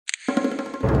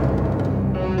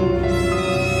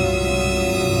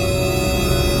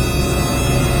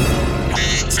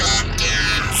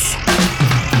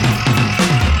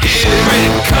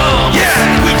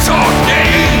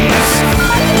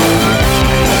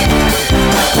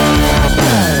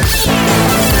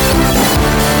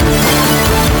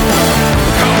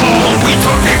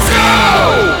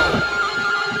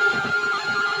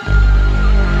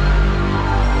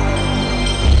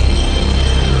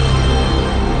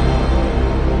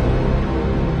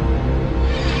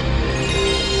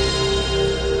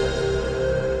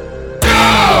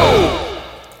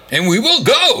And we will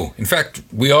go. In fact,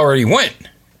 we already went.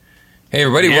 Hey,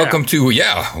 everybody, welcome to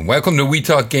We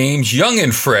Talk Games, young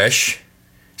and fresh.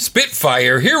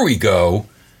 Spitfire, here we go.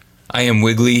 I am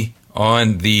Wiggly.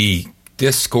 On the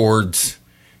Discords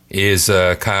is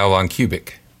Kyle on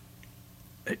Cubic.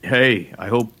 Hey, I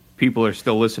hope people are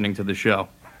still listening to the show.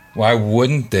 Why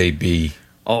wouldn't they be?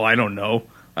 Oh, I don't know.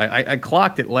 I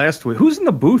clocked it last week. Who's in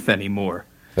the booth anymore?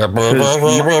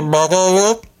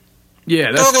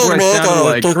 Yeah, that's what I sounded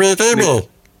like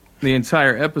the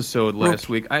entire episode last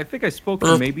week. I think I spoke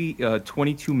for maybe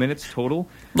 22 minutes total.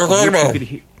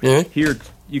 You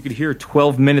could hear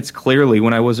 12 minutes clearly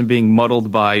when I wasn't being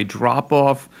muddled by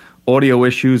drop-off, audio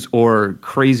issues, or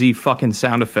crazy fucking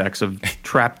sound effects of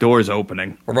trap doors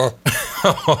opening.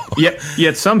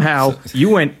 Yet somehow you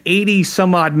went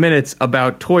 80-some-odd minutes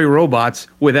about toy robots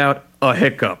without a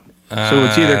hiccup. So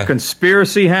it's either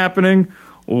conspiracy happening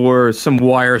or some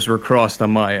wires were crossed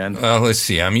on my end. Well, let's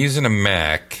see. I'm using a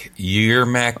Mac. Your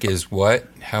Mac is what?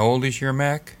 How old is your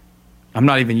Mac? I'm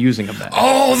not even using a Mac.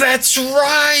 Oh, that's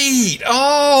right.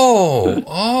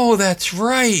 Oh, that's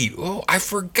right. Oh, I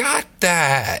forgot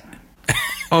that.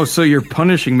 Oh, so you're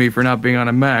punishing me for not being on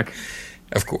a Mac?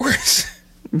 Of course.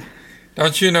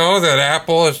 Don't you know that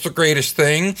Apple is the greatest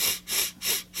thing?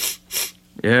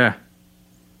 Yeah.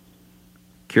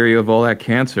 Cure you of all that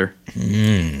cancer.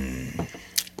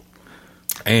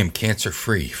 I am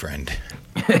cancer-free, friend.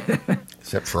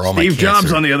 Except for all my cancer. Steve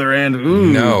Jobs on the other end.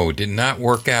 Ooh. No, did not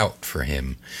work out for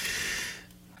him.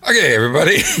 Okay,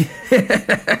 everybody.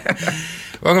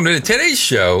 Welcome to today's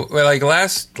show. Well, like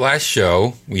last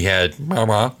show, we had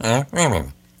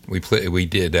we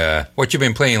did what you've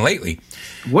been playing lately.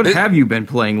 What have you been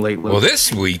playing lately? Well,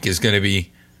 this week is going to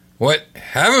be what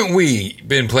haven't we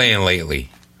been playing lately?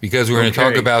 Because we're going to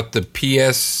talk about the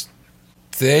PS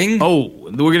thing. Oh,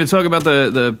 we're going to talk about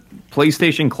the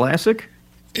PlayStation Classic?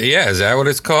 Yeah, is that what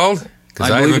it's called?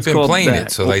 Because I haven't been playing it,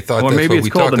 so I thought that's what we talked about. Or maybe it's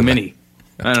called a Mini.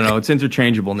 Okay. I don't know. It's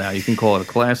interchangeable now. You can call it a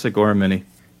Classic or a Mini.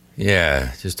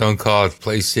 Yeah, just don't call it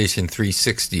PlayStation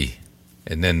 360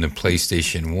 and then the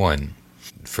PlayStation 1.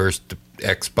 First the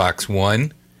Xbox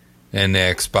One, and the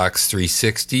Xbox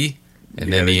 360,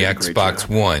 and then the Xbox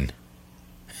One.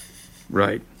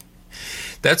 Right.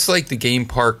 That's like the Game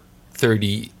Park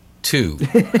 32.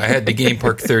 I had the Game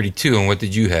Park 32, and what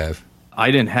did you have?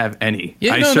 I didn't have any.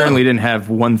 Yeah, I certainly didn't have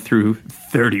 1 through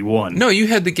 31. No, you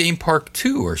had the Game Park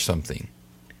 2 or something.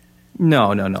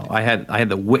 No. I had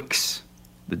the Wix,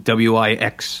 the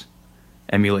WIX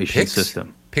emulation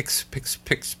system. Pix.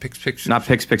 Not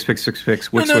Pix. Wix.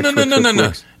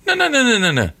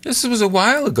 No. This was a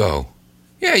while ago.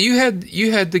 Yeah, you had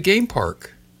the Game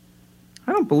Park.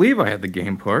 I don't believe I had the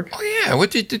Game Park. Oh yeah,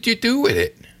 what did you do with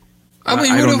it? I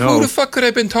mean, who the fuck could I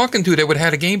have been talking to that would have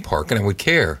had a Game Park and I would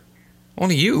care?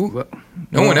 Only you.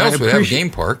 No one else would have a Game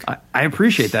Park. I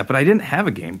appreciate that, but I didn't have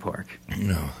a Game Park.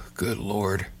 No, good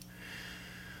Lord.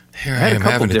 Here I am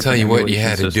having to tell you what you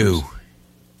had to do.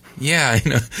 Yeah, I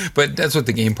know, but that's what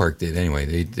the Game Park did anyway.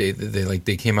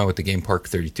 They came out with the Game Park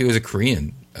 32. It was a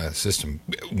Korean system.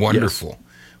 Wonderful.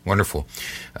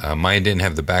 Mine didn't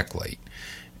have the backlight.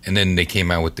 And then they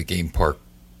came out with the Game Park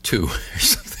 2 or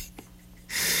something.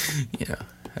 Yeah,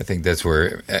 I think that's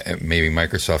where maybe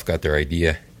Microsoft got their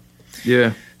idea.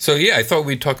 Yeah. So, yeah, I thought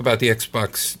we'd talk about the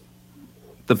Xbox.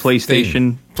 The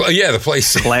PlayStation. Yeah, the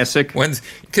PlayStation. Classic.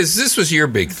 Because this was your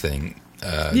big thing.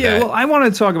 Well, I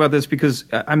want to talk about this because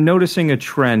I'm noticing a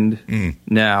trend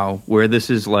now where this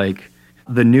is like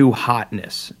the new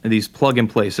hotness, these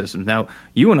plug-and-play systems. Now,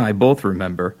 you and I both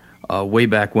remember way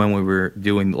back when we were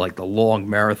doing like the long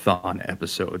marathon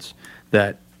episodes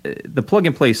that the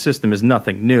plug-and-play system is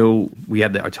nothing new. We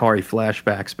had the Atari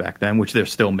flashbacks back then, which they're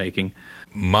still making.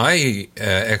 My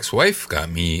ex-wife got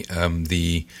me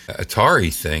the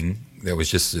Atari thing that was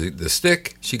just the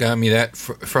stick. She got me that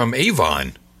from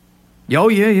Avon. Oh,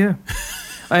 yeah.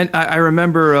 And I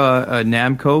remember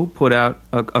Namco put out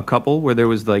a couple where there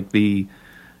was like the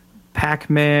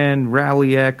Pac-Man,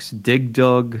 Rally X, Dig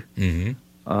Dug.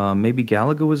 Mm-hmm. Maybe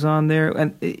Galaga was on there,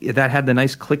 and that had the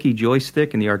nice clicky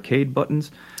joystick and the arcade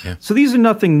buttons. Yeah. So these are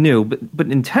nothing new, but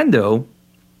Nintendo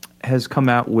has come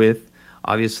out with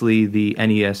obviously the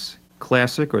NES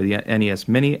Classic or the NES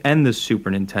Mini and the Super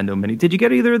Nintendo Mini. Did you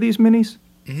get either of these minis?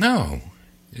 No.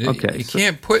 Okay. You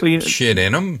can't put shit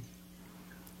in them.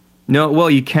 No, well,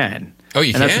 you can. Oh,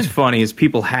 you can? And that's what's funny is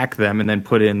people hack them and then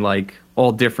put in like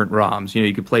all different ROMs. You know,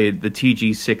 you could play the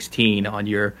TG16 on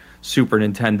your Super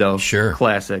Nintendo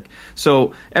Classic.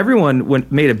 So everyone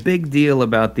made a big deal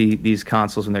about these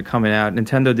consoles when they're coming out.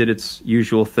 Nintendo did its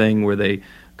usual thing where they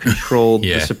controlled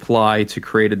the supply to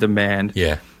create a demand.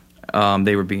 Yeah.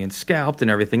 They were being scalped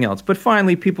and everything else. But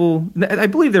finally, I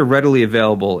believe they're readily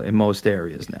available in most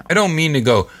areas now. I don't mean to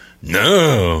go,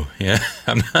 no. Yeah,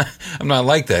 I'm not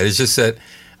like that. It's just that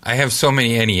I have so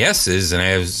many NESs and I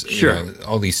have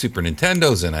all these Super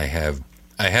Nintendos, and I have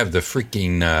the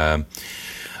freaking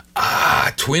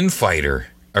Twin Fighter,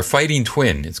 or Fighting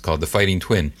Twin. It's called the Fighting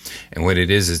Twin. And what it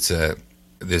is, it's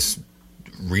this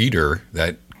reader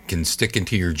that can stick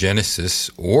into your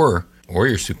Genesis or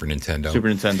your Super Nintendo.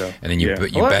 And then you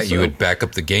would back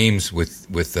up the games with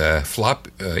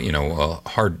floppy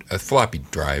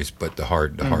drives, but the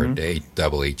hard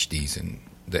double HDs and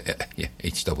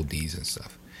H double Ds and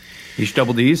stuff. H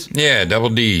double Ds? Yeah, double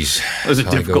Ds. Those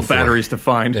are difficult batteries to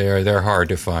find. They're hard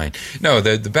to find. No,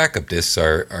 the backup discs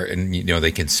are and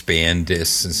they can span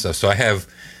discs and stuff. So I have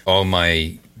all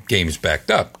my games backed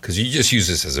up because you just use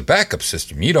this as a backup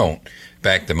system. You don't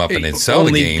back them up and then sell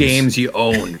the games. Only games you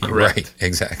own, correct? Right,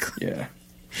 exactly. Yeah.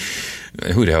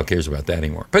 Who the hell cares about that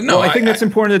anymore? But no, I think that's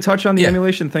important to touch on the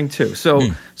emulation thing too. So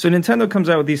Nintendo comes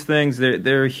out with these things.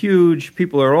 They're huge.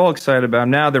 People are all excited about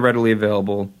them. Now they're readily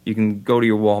available. You can go to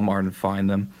your Walmart and find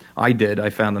them. I did. I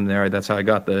found them there. That's how I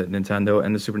got the Nintendo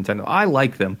and the Super Nintendo. I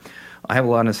like them. I have a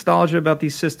lot of nostalgia about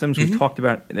these systems. We've talked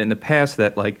about in the past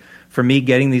that, like, for me,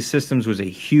 getting these systems was a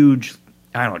huge,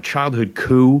 childhood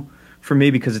coup for me,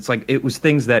 because it was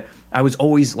things that I was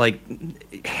always like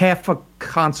half a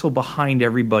console behind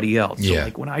everybody else. So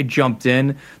like when I jumped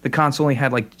in, the console only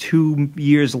had like 2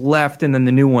 years left, and then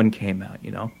the new one came out,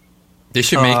 They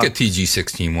should make a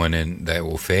TG16 one, and that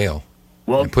will fail.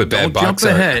 Well, put bad don't box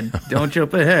jump art. ahead. Don't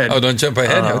jump ahead. Oh, don't jump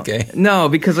ahead? Okay. No,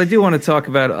 because I do want to talk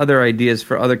about other ideas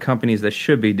for other companies that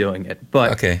should be doing it.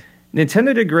 But Nintendo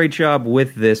did a great job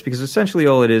with this, because essentially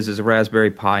all it is a Raspberry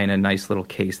Pi in a nice little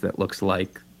case that looks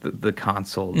like the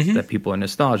console that people are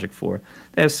nostalgic for.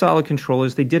 They have solid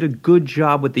controllers. They did a good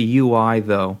job with the UI,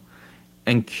 though,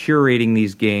 and curating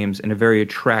these games in a very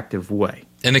attractive way.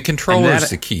 And the controller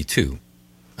is the key, too.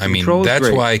 I mean, that's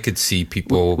great. why I could see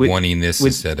people wanting this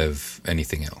instead of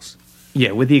anything else.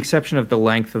 Yeah, with the exception of the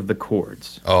length of the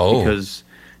cords. Oh. Because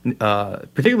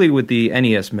particularly with the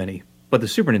NES Mini, but the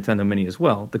Super Nintendo Mini as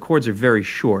well, the cords are very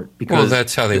short. Because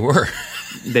that's how they were.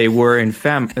 They were in the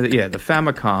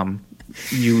Famicom.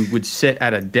 You would sit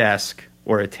at a desk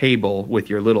or a table with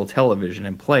your little television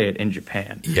and play it in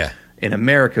Japan. Yeah. In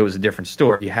America, it was a different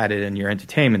story. You had it in your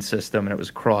entertainment system, and it was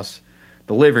across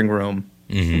the living room.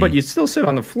 But you'd still sit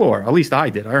on the floor. At least I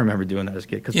did. I remember doing that as a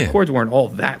kid, because the cords weren't all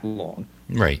that long.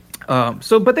 Right.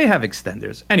 But they have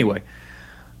extenders. Anyway,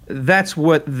 that's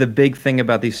what the big thing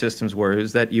about these systems were,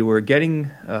 is that you were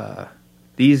getting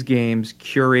these games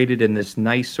curated in this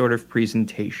nice sort of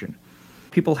presentation.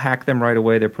 People hack them right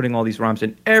away. They're putting all these ROMs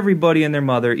in. Everybody and their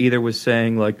mother either was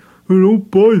saying, like, "Hey, don't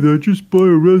buy that. Just buy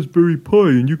a Raspberry Pi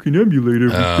and you can emulate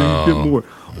everything and get more."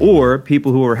 Or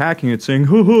people who were hacking it saying,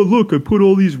 "Ha, look, I put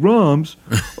all these ROMs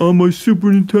on my Super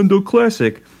Nintendo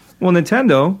Classic." Well,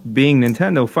 Nintendo, being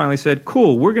Nintendo, finally said,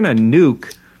 "Cool, we're going to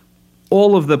nuke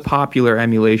all of the popular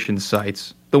emulation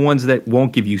sites, the ones that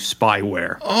won't give you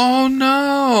spyware." Oh,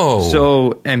 no.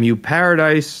 So MU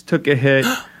Paradise took a hit.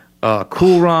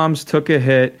 Cool ROMs took a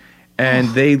hit, and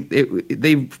they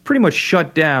pretty much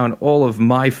shut down all of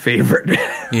my favorite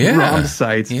ROM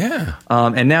sites. Yeah.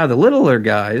 And now the littler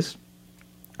guys,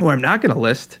 who I'm not going to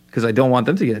list because I don't want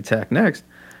them to get attacked next,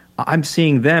 I'm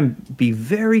seeing them be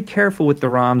very careful with the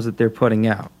ROMs that they're putting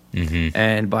out.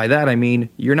 And by that, I mean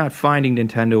you're not finding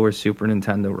Nintendo or Super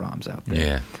Nintendo ROMs out there.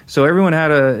 Yeah. So everyone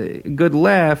had a good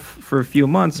laugh for a few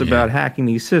months about hacking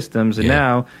these systems, and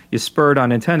now you spurred on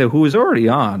Nintendo, who was already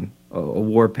on a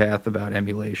warpath about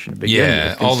emulation.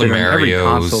 All the Marios, every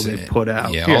console they put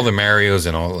out. Yeah, all the Marios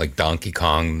and all, like Donkey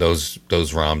Kong. Those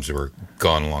ROMs were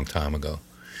gone a long time ago.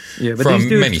 Yeah, but from these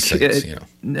dudes, many sites,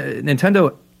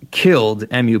 Nintendo killed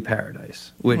MU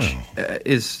Paradise, which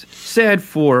is sad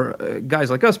for guys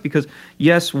like us, because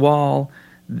yes, while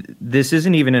this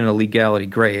isn't even in a legality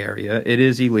gray area, it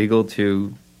is illegal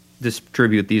to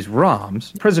distribute these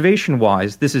ROMs.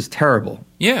 Preservation-wise, this is terrible.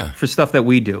 Yeah. For stuff that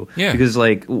we do. Yeah. Because,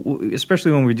 like,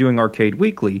 especially when we're doing Arcade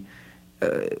Weekly,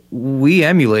 we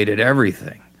emulated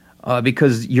everything.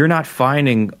 Because you're not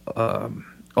finding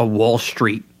a Wall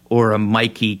Street or a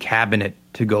Mikey cabinet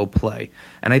to go play.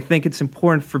 And I think it's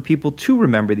important for people to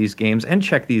remember these games and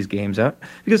check these games out.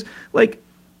 Because, like,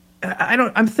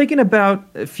 I'm thinking about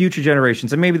future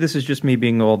generations, and maybe this is just me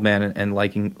being an old man and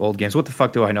liking old games. What the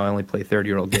fuck do I know? I only play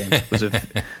 30-year-old games. It was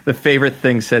the favorite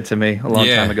thing said to me a long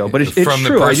time ago. But it's from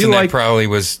true. the person that probably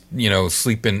was,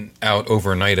 sleeping out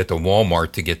overnight at the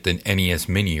Walmart to get the NES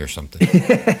Mini or something.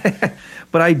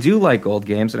 But I do like old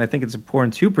games, and I think it's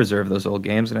important to preserve those old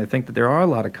games. And I think that there are a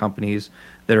lot of companies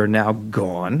that are now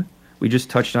gone. We just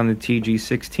touched on the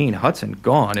TG-16. Hudson,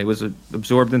 gone. It was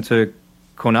absorbed into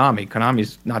Konami.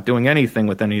 Konami's not doing anything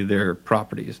with any of their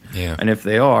properties. Yeah. And if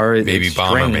they are, maybe it's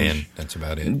Bomberman. That's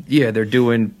about it. Yeah, they're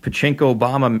doing Pachinko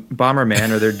Bomberman,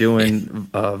 or they're doing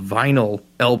vinyl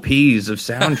LPs of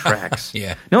soundtracks.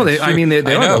 Yeah. No, they are.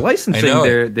 They're licensing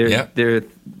their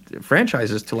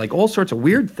franchises to like all sorts of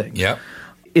weird things. Yep.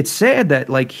 It's sad that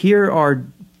like here are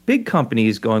big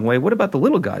companies going away. What about the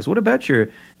little guys? What about your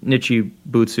Nichi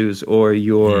Butsus or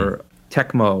your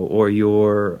Tecmo or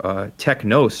your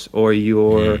Technos or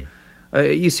your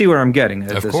you see where I'm getting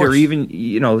at of this, course. or even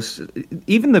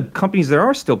even the companies that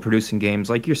are still producing games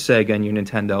like your Sega and your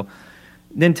Nintendo.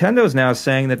 Nintendo's now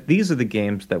saying that these are the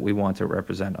games that we want to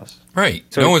represent us. Right.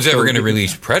 So, no one's ever going to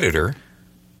release Predator.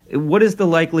 What is the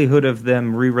likelihood of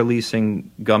them re-releasing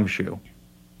Gumshoe?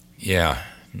 Yeah.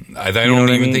 I don't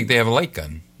even think they have a light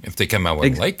gun. If they come out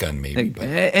with a light gun, maybe.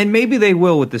 And maybe they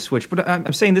will with the Switch. But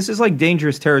I'm saying this is like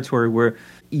dangerous territory where,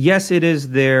 yes, it is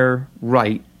their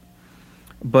right,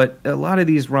 but a lot of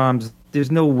these ROMs,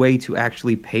 there's no way to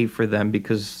actually pay for them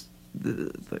because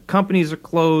the companies are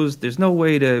closed. There's no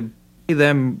way to pay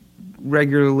them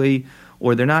regularly,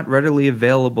 or they're not readily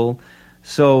available.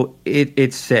 So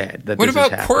it's sad that what this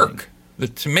about is happening. Quirk, the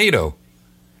tomato?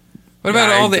 What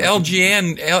about all the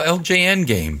LJN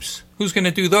games? Who's going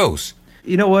to do those?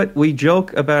 You know what? We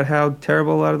joke about how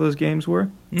terrible a lot of those games were.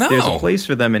 No. There's a place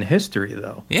for them in history,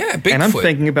 though. Yeah, Bigfoot. And I'm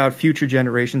thinking about future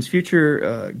generations,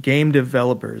 future game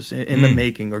developers in the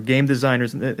making, or game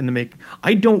designers in the making.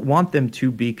 I don't want them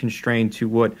to be constrained to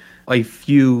what a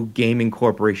few gaming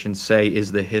corporations say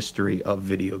is the history of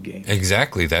video games.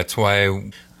 Exactly. That's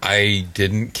why I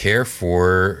didn't care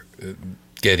for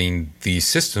getting these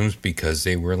systems, because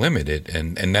they were limited.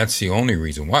 And that's the only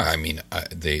reason why. I mean,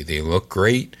 they look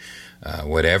great.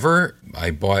 Whatever.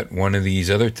 I bought one of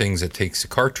these other things that takes the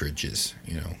cartridges.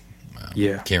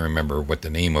 Can't remember what the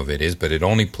name of it is, but it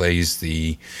only plays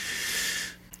the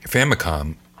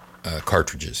Famicom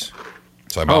as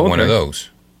So I bought one of those.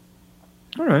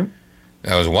 All right.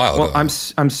 That was a while ago. Well,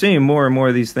 I'm seeing more and more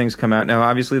of these things come out now.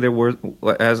 Obviously, there were,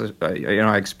 as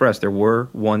I expressed, there were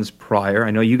ones prior.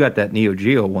 I know you got that Neo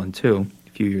Geo one too a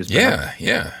few years back.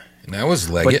 Yeah, and that was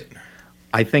Leggett. But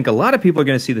I think a lot of people are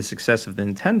going to see the success of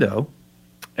Nintendo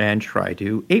and try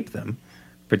to ape them,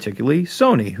 particularly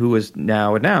Sony, who has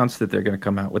now announced that they're going to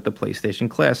come out with the PlayStation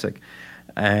Classic.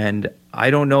 And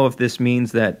I don't know if this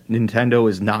means that Nintendo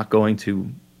is not going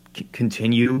to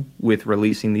continue with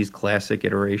releasing these classic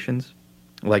iterations,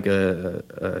 like a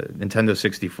Nintendo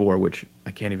 64, which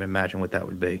I can't even imagine what that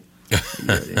would be.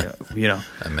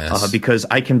 A mess. Because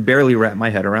I can barely wrap my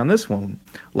head around this one.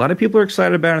 A lot of people are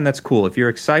excited about it, and that's cool. If you're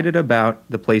excited about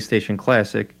the PlayStation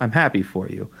Classic, I'm happy for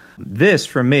you. This,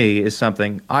 for me, is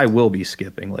something I will be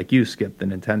skipping, like you skipped the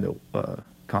Nintendo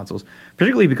consoles,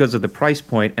 particularly because of the price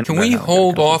point. And can we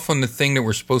hold off on the thing that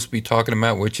we're supposed to be talking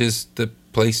about, which is the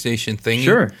PlayStation thing?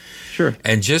 Sure.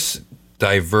 And just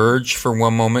diverge for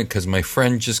one moment, because my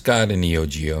friend just got a Neo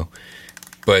Geo,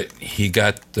 but he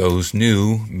got those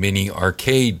new mini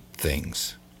arcade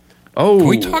things. Oh, can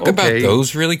we talk about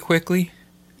those really quickly?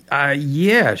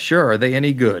 Yeah, sure. Are they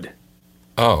any good?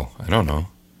 Oh, I don't know.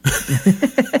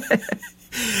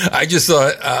 I just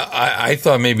thought I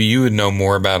thought maybe you would know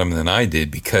more about them than I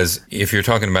did, because if you're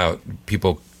talking about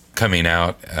people coming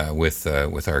out with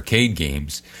arcade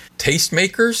games,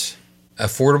 Tastemakers,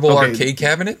 affordable arcade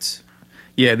cabinets.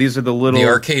 Yeah, these are the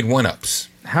arcade one-ups.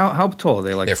 How tall are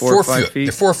they? Like they're 4 or 5 feet?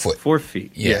 They're 4 foot. 4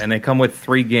 feet. Yeah, and they come with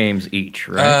 3 games each,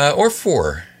 right? Or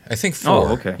 4. I think 4.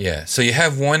 Oh, okay. Yeah. So you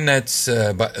have one that's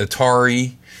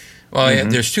Atari. Well, yeah,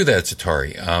 there's 2 that's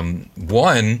Atari.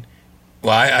 One,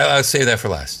 well, I'll say that for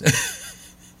last.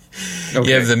 Okay.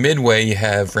 You have the Midway. You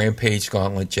have Rampage,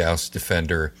 Gauntlet, Joust,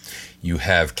 Defender. You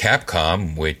have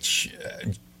Capcom, which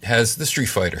has the Street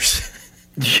Fighters.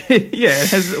 Yeah, it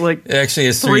has it actually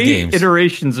has 3 games.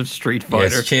 Iterations of Street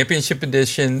Fighter. Yes, Championship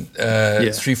Edition,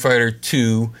 Street Fighter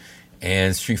 2,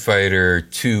 and Street Fighter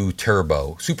 2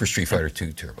 Turbo. Super Street Fighter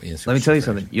 2 Turbo. Yeah, Let me tell you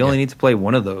something. You only need to play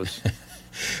one of those.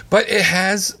 But it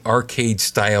has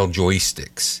arcade-style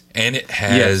joysticks, and it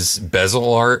has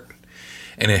bezel art,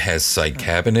 and it has side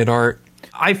cabinet art.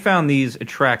 I found these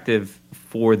attractive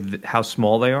for how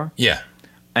small they are. Yeah.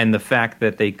 And the fact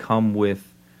that they come with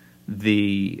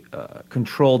the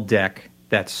control deck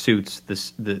that suits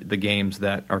the games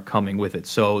that are coming with it.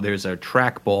 So there's a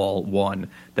trackball one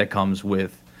that comes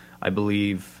with, I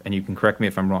believe, and you can correct me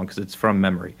if I'm wrong because it's from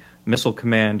memory, Missile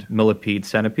Command, Millipede,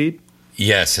 Centipede.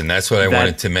 Yes, and that's what I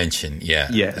wanted to mention. Yeah,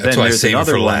 that's then why I saved it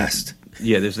for last.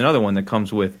 Yeah, there's another one that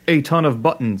comes with a ton of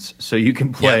buttons, so you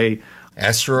can play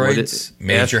Asteroids,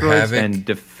 Major Havoc, and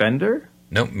Defender.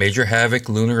 Nope, Major Havoc,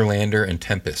 Lunar Lander, and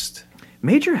Tempest.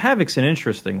 Major Havoc's an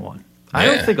interesting one. Yeah. I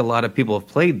don't think a lot of people have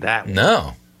played that one.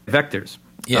 No. Vectors.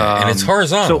 Yeah, and it's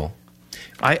horizontal.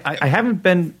 So I haven't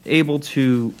been able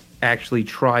to actually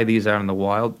try these out in the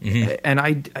wild, and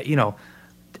I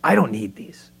don't need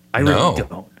these. I really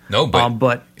don't. No,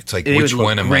 but it's like, which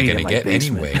one am I going to get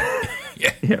anyway?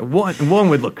 Yeah, one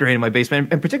would look great in my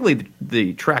basement, and particularly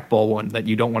the trackball one that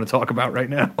you don't want to talk about right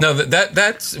now. No,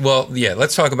 that's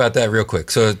let's talk about that real quick.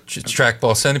 So it's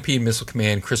trackball, Centipede, Missile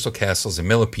Command, Crystal Castles, and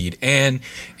Millipede, and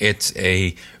it's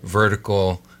a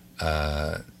vertical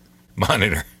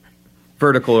monitor.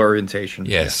 Vertical orientation.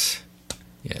 Yes.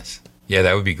 Yeah,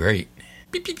 that would be great.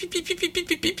 Beep, beep, beep, beep, beep, beep,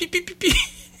 beep, beep, beep, beep,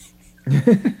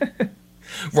 beep.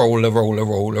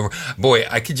 Roller. Boy,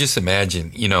 I could just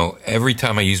imagine, every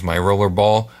time I use my roller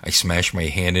ball, I smash my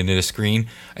hand into the screen.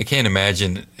 I can't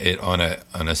imagine it on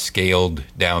a scaled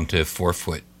down to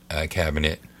 4-foot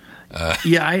cabinet.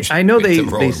 I know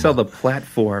they sell the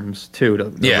platforms, too, to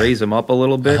raise them up a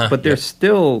little bit, but they're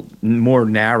still more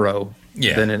narrow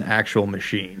than an actual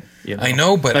machine. I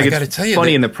know, but I got to tell you,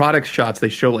 funny in the product shots they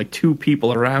show like two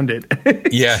people around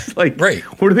it. Yeah, right.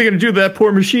 What are they going to do to that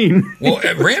poor machine? Well,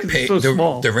 at Rampage, so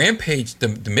small. the Rampage,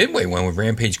 the Midway one with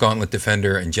Rampage, Gauntlet,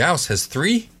 Defender, and Joust has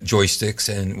 3 joysticks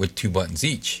and with 2 buttons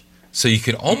each, so you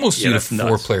could almost do a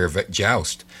 4-player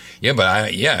Joust. Yeah,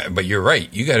 but you're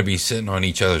right. You got to be sitting on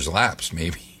each other's laps.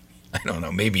 Maybe I don't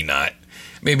know. Maybe not.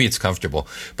 Maybe it's comfortable.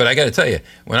 But I got to tell you,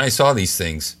 when I saw these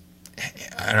things,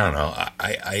 I don't know.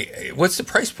 I what's the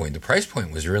price point? The price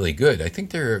point was really good. I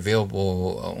think they're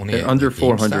available only they're under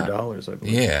 $400. I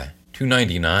believe. Yeah,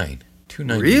 $299.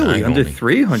 Really, under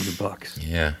 $300.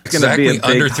 Yeah, exactly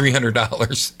under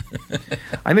 $300.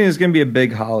 I think it's going to be a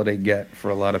big holiday get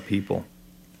for a lot of people.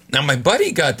 Now, my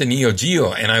buddy got the Neo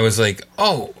Geo, and I was like,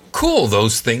 "Oh, cool!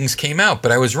 Those things came out."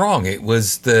 But I was wrong. It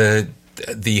was the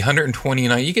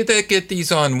 $129. You get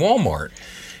these on Walmart.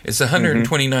 It's a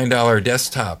 $129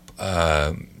 desktop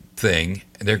thing.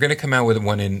 They're going to come out with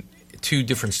one in 2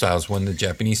 different styles, one the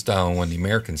Japanese style and one the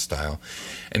American style.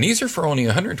 And these are for only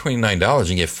 $129.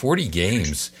 You get 40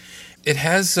 games. It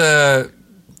has the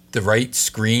right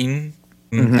screen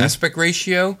aspect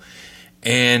ratio,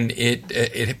 and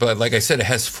it but like I said, it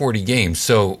has 40 games.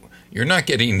 So you're not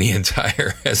getting the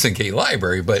entire SNK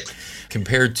library, but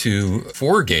compared to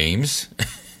 4 games...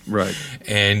 Right.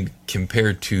 And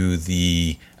compared to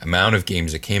the amount of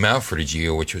games that came out for the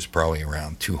Geo, which was probably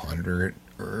around 200,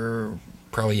 or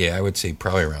probably, I would say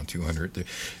probably around 200.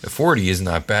 The 40 is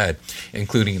not bad,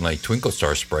 including like Twinkle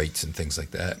Star sprites and things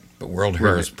like that. But World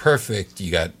Heroes Perfect,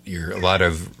 you got a lot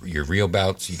of your real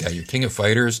bouts, you got your King of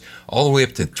Fighters, all the way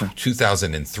up to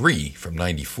 2003 from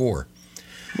 94.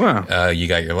 Wow. You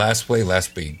got your Last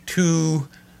Blade 2.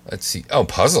 Let's see. Oh,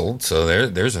 Puzzled. So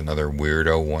there's another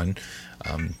weirdo one.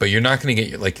 But you're not going to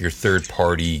get your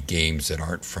third-party games that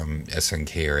aren't from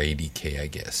SNK or ADK, I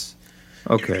guess.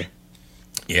 Okay.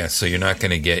 Yeah, so you're not going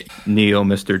to get... Neo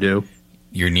Mr. Do.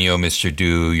 Your Neo Mr.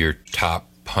 Do, your Top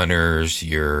Hunters,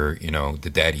 your, the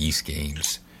Dad East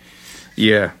games.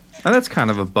 Yeah. Now, that's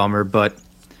kind of a bummer, but...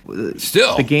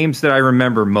 Still. The games that I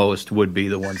remember most would be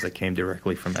the ones that came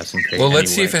directly from SNK. Well,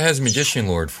 let's see if it has Magician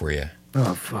Lord for you.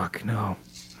 Oh, fuck, no.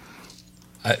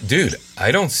 Dude,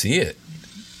 I don't see it.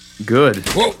 Good.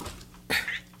 Whoa.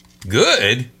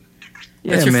 Good?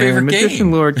 Yeah, that's your favorite Magician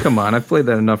game. Lord, come on. I've played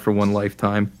that enough for one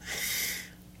lifetime.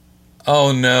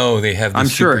 Oh, no. They have the I'm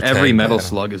sure Super every Tag Metal Battle.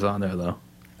 Slug is on there, though.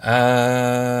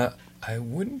 I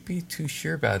wouldn't be too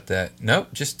sure about that. Nope,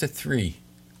 just the 3.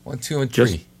 1, 2, and 3.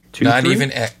 Just 2, Not 3?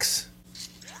 even X.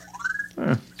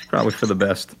 It's probably for the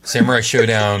best. Samurai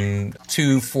Showdown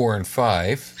 2, 4, and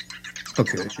 5.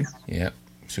 Okay. Yep.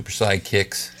 Super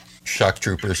Sidekicks. Shock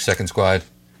Troopers, Second Squad.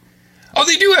 Oh,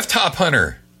 they do have Top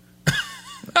Hunter.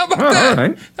 How about that? All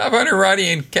right. Top Hunter, Roddy,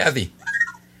 and Kathy.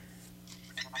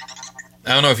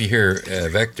 I don't know if you hear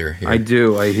Vector here. I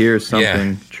do. I hear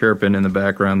something chirping in the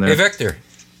background there. Hey, Vector.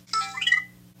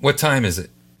 What time is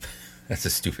it? That's a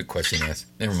stupid question to ask.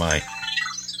 Never mind.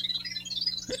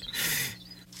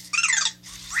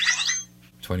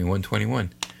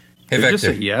 21:21. Hey, Did Vector. you just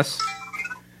say yes?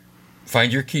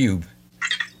 Find your cube.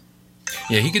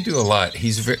 Yeah, he could do a lot.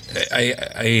 He's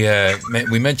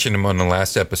we mentioned him on the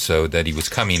last episode that he was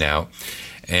coming out,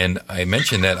 And I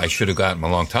mentioned that I should have gotten them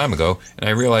a long time ago, and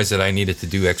I realized that I needed to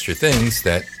do extra things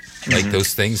that, like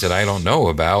those things that I don't know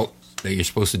about that you're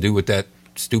supposed to do with that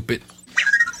stupid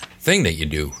thing that you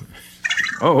do.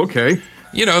 Oh, okay.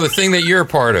 You know, the thing that you're a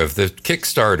part of, the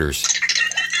Kickstarters.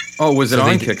 Oh, was it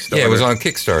on Kickstarter? Yeah, it was on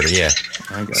Kickstarter, yeah.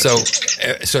 I got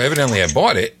So evidently I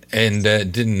bought it and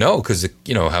didn't know because,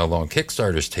 you know, how long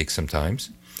Kickstarters take sometimes.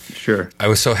 Sure. I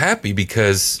was so happy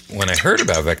because when I heard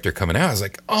about Vector coming out, I was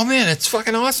like, oh, man, it's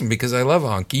fucking awesome because I love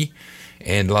Anki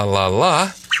and la, la,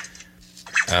 la.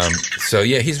 So,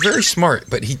 yeah, he's very smart,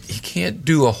 but he can't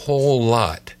do a whole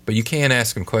lot. But you can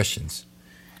ask him questions.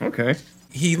 Okay.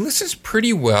 He listens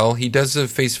pretty well. He does the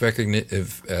face recognition,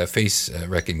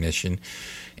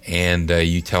 and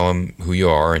you tell him who you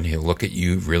are, and he'll look at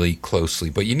you really closely.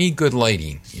 But you need good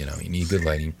lighting. You know, you need good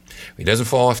lighting. He doesn't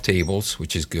fall off tables,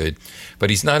 which is good. But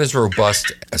he's not as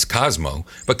robust as Cosmo.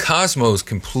 But Cosmo is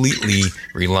completely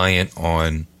reliant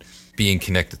on being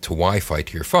connected to Wi-Fi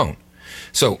to your phone.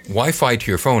 So Wi-Fi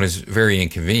to your phone is very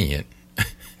inconvenient.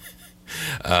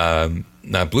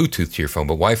 Not Bluetooth to your phone,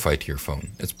 but Wi-Fi to your phone.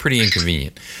 It's pretty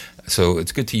inconvenient. So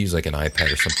it's good to use like an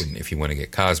iPad or something if you want to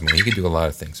get Cosmo. He can do a lot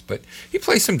of things. But he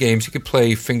plays some games. He could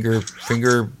play Finger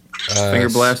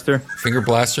Blaster? Finger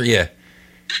Blaster, yeah.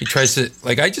 He tries to,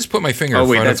 like, I just put my finger in front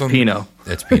of him. Oh, wait, that's Pino.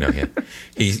 That's Pino, yeah.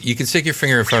 You can stick your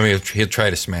finger in front of him, he'll try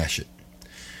to smash it.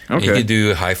 Okay. He could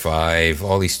do high five,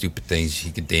 all these stupid things. He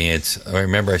could dance. I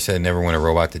remember I said I never want a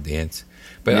robot to dance.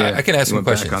 But yeah, I can ask him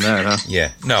questions. Back on that, huh?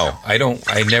 Yeah. No, I don't.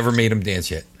 I never made him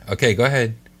dance yet. Okay, go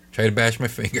ahead. Try to bash my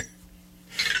finger.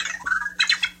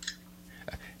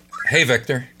 Hey,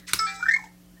 Vector.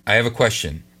 I have a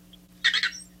question.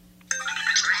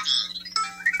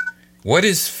 What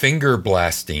is finger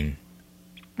blasting?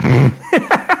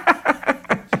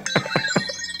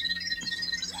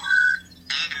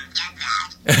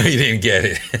 You didn't get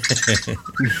it.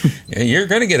 You're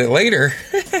going to get it later.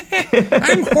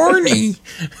 I'm horny.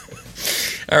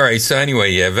 All right. So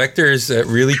anyway, yeah, Vector is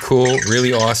really cool,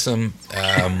 really awesome.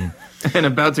 And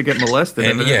about to get molested.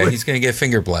 And yeah, he's going to get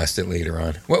finger blasted later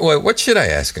on. What should I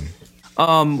ask him?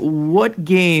 What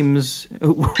games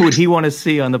would he want to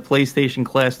see on the PlayStation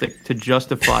Classic to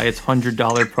justify its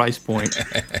 $100 price point?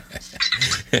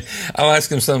 I'll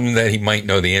ask him something that he might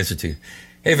know the answer to.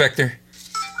 Hey, Vector,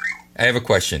 I have a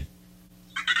question.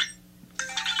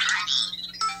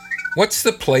 What's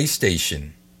the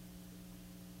PlayStation?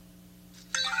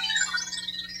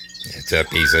 It's a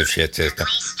piece of shit system.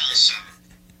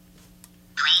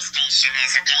 PlayStation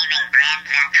is a gaming brand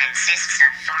that consists of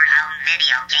 4 home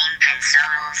video game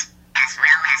consoles, as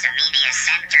well as a media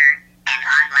center, an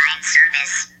online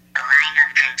service, a line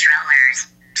of controllers,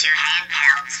 2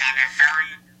 handhelds and a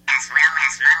phone, as well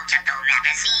as multiple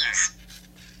magazines.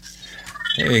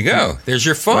 There you go. There's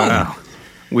your phone. Wow.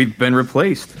 We've been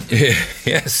replaced.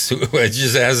 Yes. I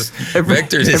just asked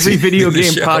Vector. Every video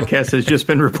game podcast has just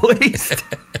been replaced.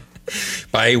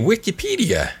 By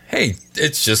Wikipedia. Hey,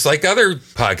 it's just like other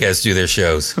podcasts do their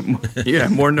shows. Yeah,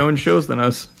 more known shows than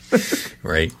us.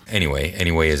 Right. Anyway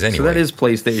is anyway. So that is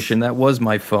PlayStation. That was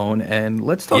my phone. And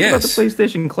let's talk about the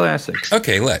PlayStation Classic.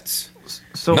 Okay, let's.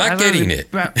 So not getting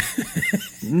it.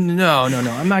 No.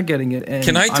 I'm not getting it.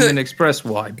 And I'm going to express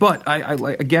why. But I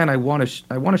want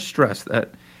to stress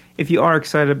that if you are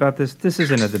excited about this, this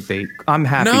isn't a debate. I'm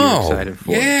happy you're excited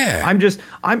for it.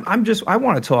 I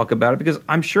want to talk about it because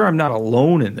I'm sure I'm not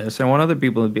alone in this. I want other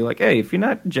people to be like, hey, if you're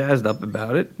not jazzed up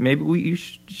about it, maybe you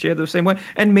share the same way.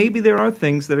 And maybe there are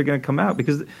things that are going to come out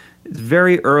because it's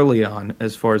very early on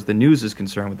as far as the news is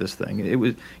concerned with this thing. It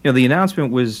was, the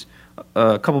announcement was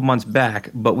a couple months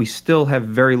back, but we still have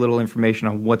very little information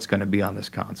on what's going to be on this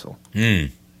console.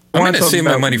 I'm going to save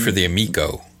my money for the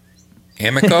Amico.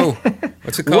 Amico?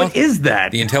 What's it called? What is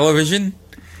that? The Intellivision?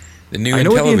 The new Intellivision. I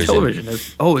know what the Intellivision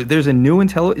is. Oh, there's a new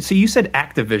Intellivision. See, you said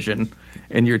Activision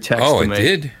in your text to me. Oh, it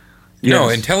did? Yes. No,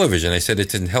 Intellivision. I said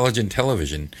it's intelligent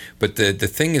television. But the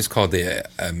thing is called the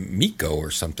Amico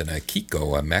or something. A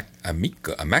Kiko, a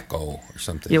Mako or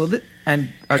something. Yeah, well,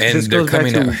 this goes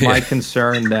back to my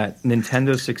concern that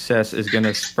Nintendo's success is going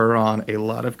to spur on a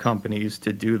lot of companies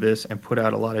to do this and put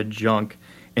out a lot of junk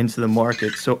into the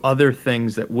market. So other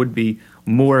things that would be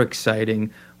more exciting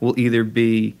will either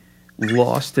be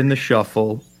lost in the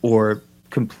shuffle or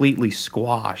completely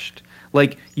squashed.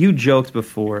 Like you joked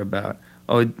before about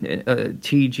a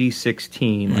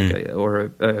TG16 or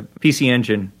a PC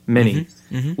Engine Mini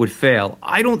would fail.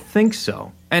 I don't think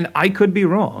so. And I could be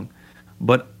wrong.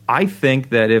 But I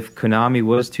think that if Konami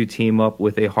was to team up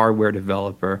with a hardware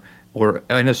developer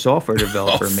and a software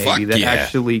developer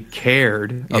actually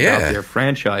cared about their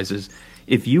franchises,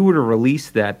 if you were to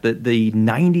release that, the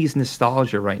 90s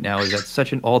nostalgia right now is at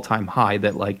such an all-time high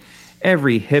that like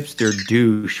every hipster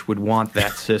douche would want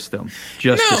that system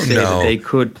just to say that they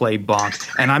could play Bonk.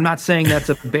 And I'm not saying that's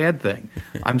a bad thing.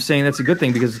 I'm saying that's a good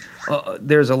thing because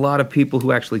there's a lot of people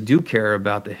who actually do care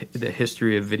about the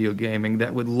history of video gaming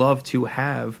that would love to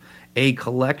have a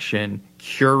collection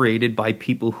curated by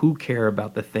people who care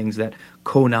about the things that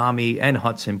Konami and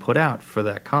Hudson put out for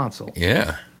that console.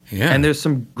 Yeah. Yeah. And there's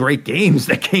some great games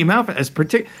that came out as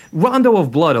Rondo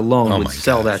of Blood alone would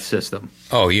sell that system.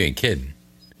 Oh, you ain't kidding.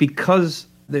 Because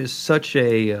there's such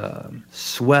a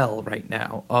swell right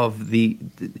now of the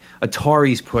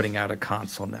Atari's putting out a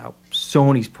console now,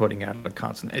 Sony's putting out a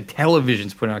console,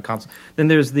 Television's putting out a console. Then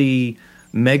there's the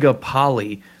Mega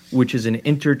Poly, which is an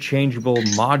interchangeable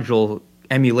module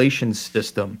emulation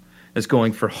system that's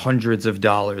going for hundreds of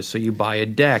dollars. So you buy a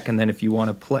deck, and then if you want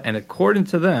to play, and according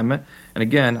to them, and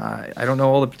again, I don't know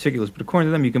all the particulars, but according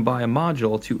to them, you can buy a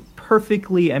module to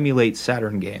perfectly emulate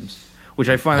Saturn games, which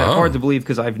I find that hard to believe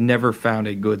because I've never found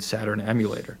a good Saturn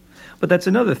emulator. But that's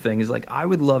another thing, is like I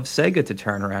would love Sega to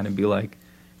turn around and be like,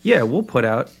 yeah, we'll put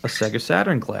out a Sega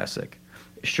Saturn classic.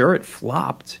 Sure, it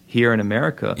flopped here in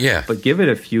America, but give it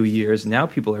a few years. Now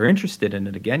people are interested in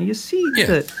it again. You see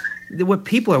what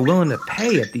people are willing to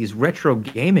pay at these retro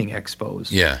gaming expos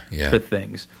for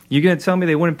things. You're going to tell me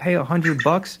they wouldn't pay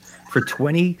 $100 for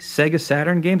 20 Sega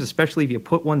Saturn games, especially if you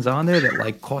put ones on there that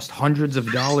like cost hundreds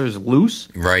of dollars loose?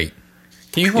 Right.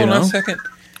 Can you hold on a second?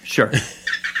 Sure.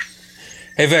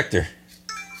 Hey, Vector.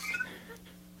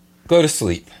 Go to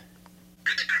sleep.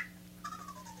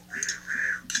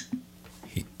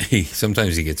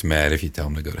 Sometimes he gets mad if you tell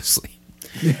him to go to sleep.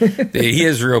 He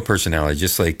has real personality,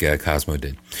 just like Cosmo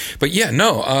did. But yeah,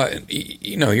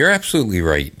 you're absolutely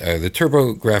right. The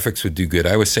Turbo Graphics would do good.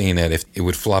 I was saying that if it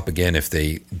would flop again if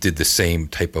they did the same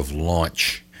type of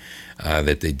launch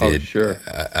that they did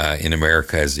in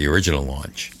America as the original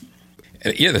launch.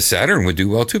 And the Saturn would do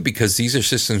well too, because these are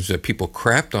systems that people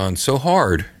crapped on so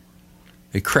hard.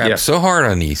 They crapped so hard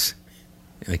on these.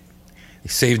 They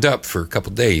saved up for a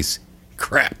couple days,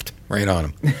 crapped right on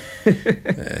them.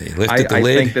 Lifted the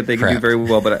lid. I think that they can do very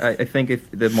well, but I think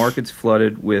if the market's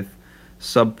flooded with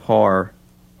subpar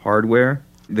hardware,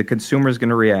 the consumer is going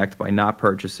to react by not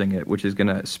purchasing it, which is going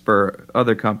to spur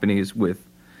other companies with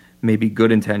maybe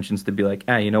good intentions to be like,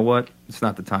 you know what? It's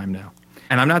not the time now.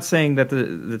 And I'm not saying that that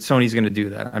Sony's going to do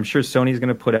that. I'm sure Sony's going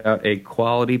to put out a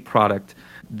quality product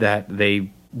that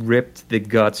they ripped the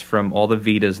guts from all the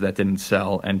Vitas that didn't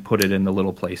sell and put it in the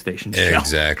little PlayStation shelf.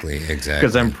 Exactly.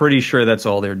 Because I'm pretty sure that's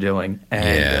all they're doing.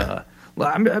 And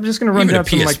I'm just going to run down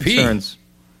some of my concerns.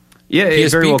 Yeah, PSP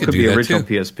it very well could be original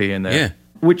too. PSP in there. Yeah.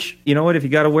 Which, you know what, if you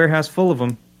got a warehouse full of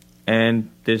them and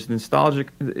there's nostalgic,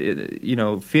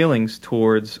 feelings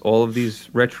towards all of these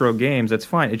retro games, that's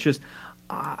fine. It's just,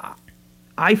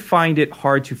 I find it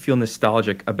hard to feel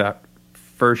nostalgic about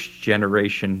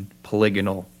first-generation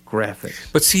polygonal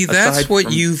graphics. But see, that's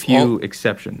what you've... few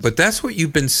exceptions. But that's what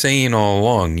you've been saying all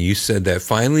along. You said that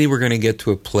finally we're going to get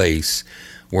to a place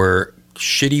where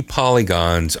shitty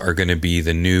polygons are going to be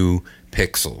the new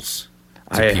pixels.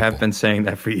 I have been saying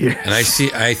that for years. And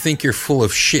I think you're full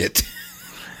of shit.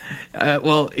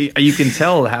 Well, you can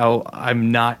tell how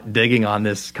I'm not digging on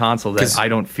this console that I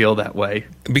don't feel that way.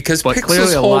 Because but pixels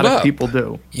clearly a hold lot up. Of people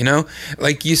do.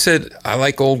 Like you said, I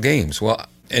like old games. Well,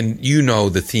 and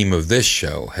the theme of this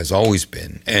show has always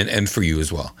been, and for you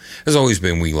as well, has always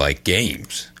been we like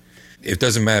games. It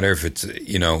doesn't matter if it's,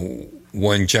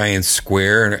 one giant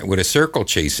square with a circle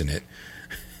chasing it.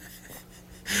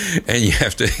 And you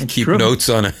have to keep notes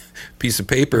on a piece of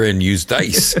paper and use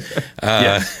dice.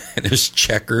 And there's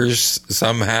checkers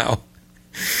somehow.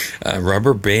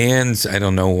 Rubber bands, I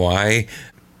don't know why.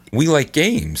 We like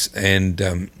games.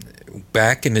 And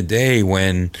back in the day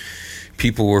when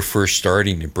people were first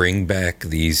starting to bring back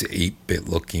these 8-bit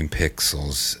looking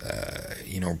pixels,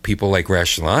 people like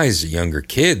Rationalize, the younger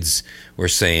kids, were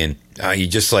saying, you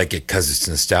just like it because it's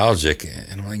nostalgic.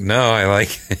 And I'm like, no, I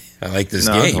like this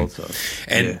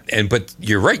game. But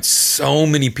you're right, so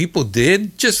many people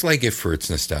did just like it for its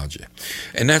nostalgia.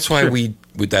 And that's why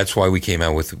that's why we came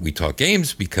out with We Talk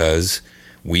Games, because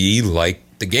we like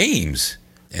the games.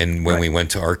 And when we went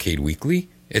to Arcade Weekly,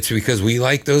 it's because we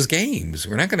like those games.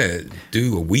 We're not going to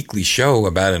do a weekly show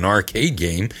about an arcade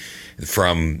game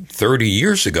from 30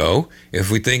 years ago if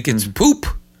we think it's poop.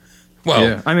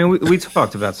 Well, I mean, we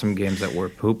talked about some games that were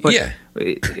poop, but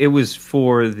it was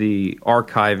for the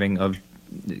archiving of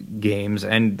games,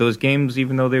 and those games,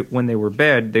 even though when they were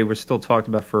bad, they were still talked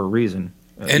about for a reason,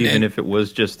 even if it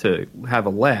was just to have a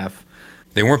laugh.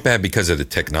 They weren't bad because of the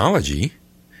technology.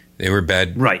 They were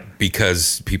bad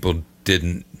because people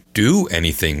didn't do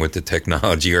anything with the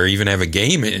technology or even have a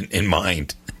game in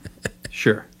mind.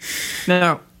 Sure.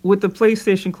 Now, with the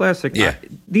PlayStation Classic,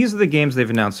 these are the games they've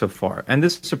announced so far, and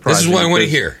this surprises me. This is what I want to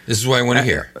hear. This is what I want to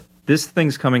hear. This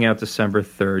thing's coming out December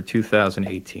 3rd,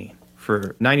 2018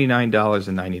 for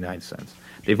 $99.99.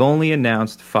 They've only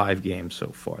announced 5 games so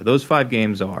far. Those 5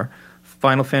 games are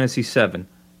Final Fantasy VII.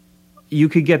 You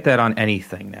could get that on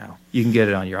anything now. You can get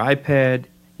it on your iPad.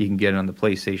 You can get it on the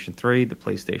PlayStation 3, the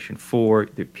PlayStation 4,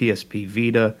 the PSP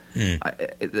Vita,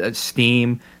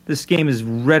 Steam. This game is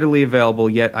readily available,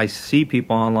 yet I see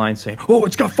people online saying, oh,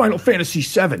 it's got Final Fantasy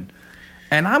VII.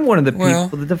 And I'm one of the people,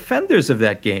 the defenders of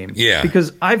that game. Yeah.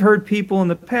 Because I've heard people in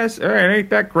the past, all right,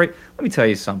 ain't that great. Let me tell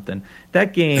you something.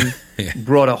 That game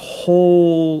brought a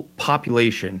whole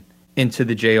population into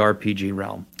the JRPG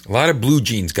realm. A lot of blue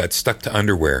jeans got stuck to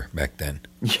underwear back then.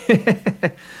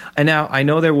 And now I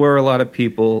know there were a lot of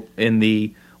people in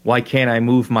the why can't I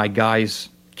move my guys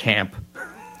camp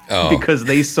because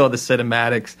they saw the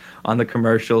cinematics on the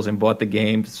commercials and bought the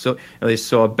game. So they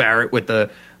saw Barrett with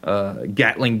the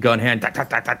Gatling gun hand,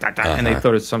 and they thought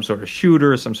it was some sort of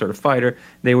shooter, some sort of fighter.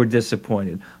 They were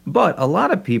disappointed. But a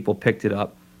lot of people picked it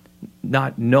up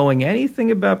not knowing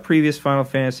anything about previous Final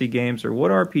Fantasy games or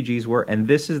what RPGs were, and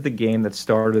this is the game that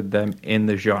started them in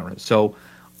the genre. So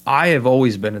I have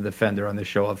always been a defender on the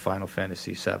show of Final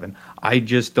Fantasy VII. I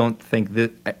just don't think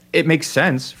that it makes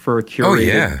sense for a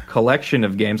curated collection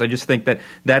of games. I just think that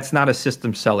that's not a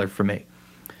system seller for me.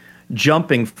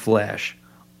 Jumping Flash.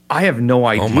 I have no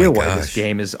idea why this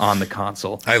game is on the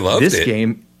console. I loved this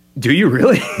game. Do you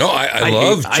really? No, I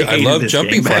loved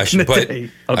Jumping Flash, but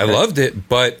I loved it.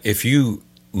 But if you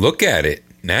look at it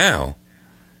now,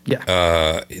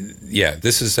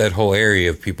 this is that whole area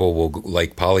of people will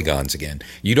like polygons again.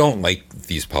 You don't like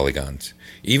these polygons.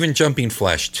 Even Jumping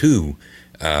Flash 2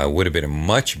 would have been a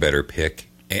much better pick,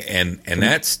 and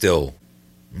that's still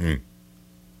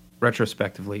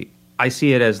retrospectively, I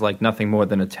see it as like nothing more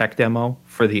than a tech demo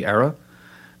for the era.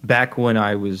 Back when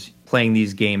I was playing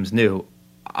these games new,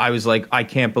 I was like, I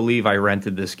can't believe I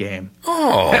rented this game.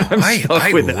 Oh, I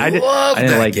loved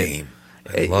that game.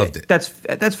 I loved it. That's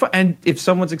fun. And if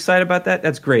someone's excited about that,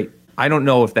 that's great. I don't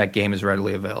know if that game is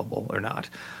readily available or not.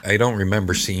 I don't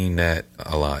remember seeing that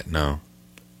a lot. No.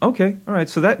 Okay, all right.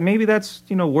 So maybe that's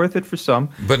worth it for some.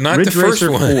 But not Ridge the first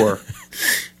Racer one. 4.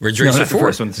 Ridge Racer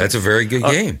 4. That's a very good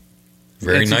game.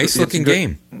 Very nice looking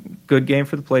game. Good game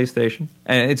for the PlayStation,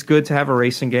 and it's good to have a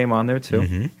racing game on there too.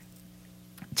 Mm-hmm.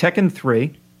 Tekken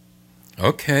 3.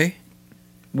 Okay.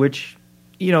 Which,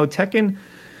 Tekken,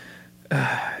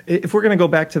 if we're going to go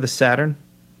back to the Saturn,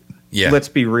 let's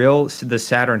be real, the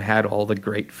Saturn had all the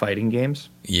great fighting games.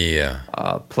 Yeah.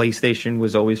 PlayStation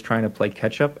was always trying to play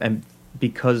catch-up, and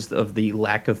because of the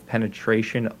lack of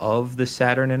penetration of the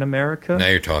Saturn in America... Now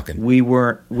you're talking. We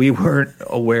weren't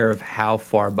aware of how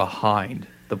far behind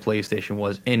the PlayStation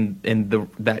was in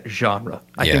that genre.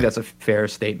 I think that's a fair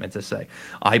statement to say.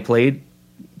 I played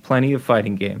plenty of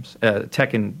fighting games,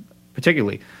 Tekken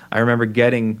particularly. I remember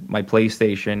getting my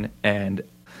PlayStation, and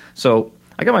so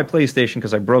I got my PlayStation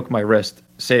because I broke my wrist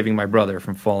saving my brother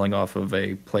from falling off of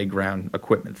a playground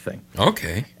equipment thing.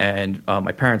 Okay. And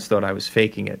my parents thought I was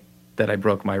faking it, that I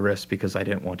broke my wrist because I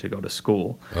didn't want to go to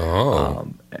school.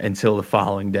 Until the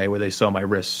following day where they saw my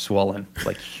wrist swollen,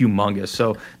 like humongous.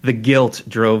 So the guilt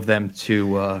drove them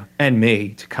to, and me,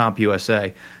 to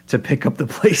CompUSA to pick up the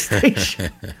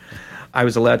PlayStation. I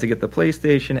was allowed to get the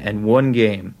PlayStation and one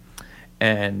game.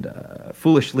 And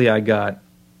foolishly, I got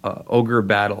Ogre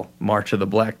Battle, March of the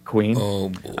Black Queen. Oh,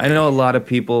 boy. I know a lot of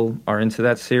people are into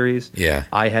that series. Yeah.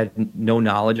 I had no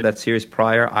knowledge of that series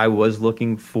prior. I was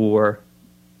looking for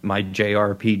my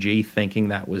JRPG, thinking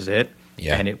that was it.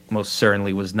 Yeah. And it most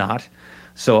certainly was not.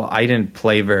 So I didn't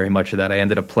play very much of that. I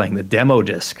ended up playing the demo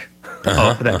disc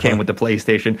that came with the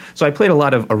PlayStation. So I played a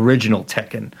lot of original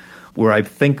Tekken, where I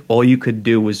think all you could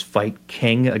do was fight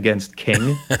King against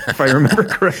King, if I remember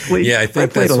correctly. Yeah, I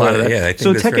think played that's a lot of that. Yeah, I think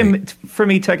so that's Tekken, right. For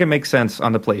me, Tekken makes sense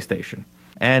on the PlayStation.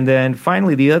 And then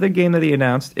finally, the other game that he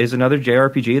announced is another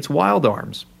JRPG. It's Wild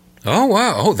Arms. Oh,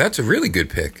 wow. Oh, that's a really good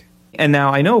pick. And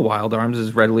now I know Wild Arms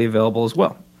is readily available as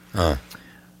well.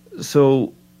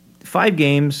 So 5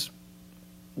 games,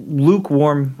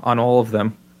 lukewarm on all of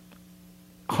them,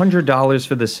 $100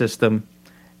 for the system,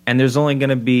 and there's only going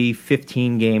to be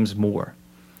 15 games more.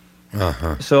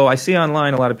 So I see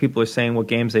online a lot of people are saying what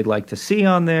games they'd like to see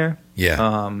on there. Yeah.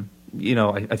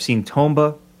 I've seen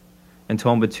Tomba and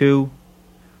Tomba 2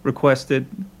 requested.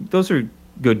 Those are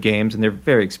good games, and they're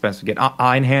very expensive to get.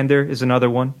 Einhander is another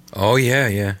one. Oh,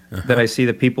 yeah. That I see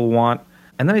that people want.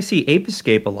 And then I see Ape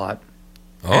Escape a lot.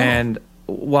 Oh. And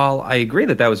while I agree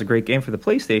that was a great game for the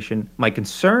PlayStation, my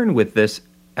concern with this,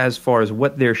 as far as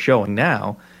what they're showing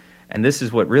now, and this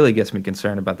is what really gets me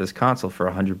concerned about this console for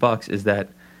 $100, is that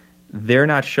they're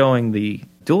not showing the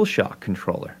DualShock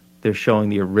controller. They're showing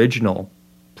the original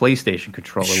PlayStation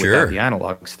controller without the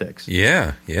analog sticks.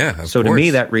 Yeah, So to me,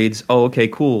 that reads, oh, okay,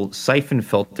 cool. Siphon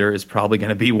Filter is probably going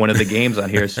to be one of the games on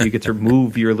here, so you get to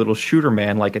move your little shooter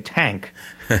man like a tank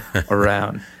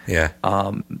around. Yeah.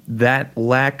 That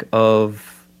lack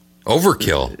of...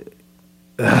 Overkill.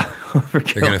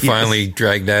 Overkill. They're going to finally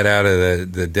drag that out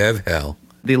of the dev hell.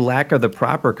 The lack of the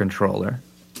proper controller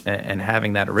and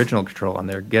having that original control on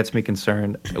there gets me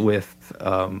concerned with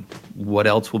what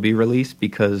else will be released,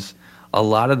 because a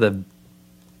lot of the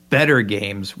better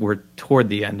games were toward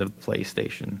the end of the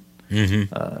PlayStation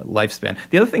lifespan.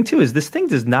 The other thing, too, is this thing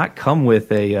does not come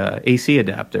with a AC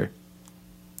adapter.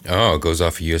 Oh, it goes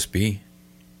off USB?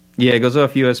 Yeah, it goes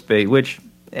off USB, which,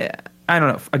 I don't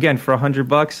know. Again, for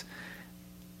 $100,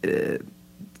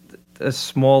 a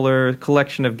smaller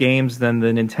collection of games than the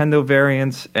Nintendo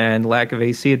variants and lack of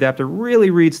AC adapter really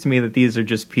reads to me that these are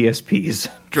just PSPs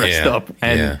dressed up.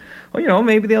 And, well,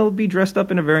 maybe they'll be dressed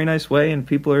up in a very nice way and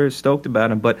people are stoked about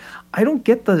them. But I don't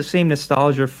get the same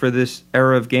nostalgia for this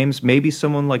era of games. Maybe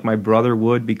someone like my brother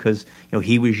would, because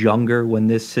he was younger when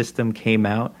this system came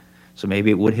out. So maybe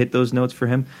it would hit those notes for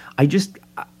him.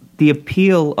 The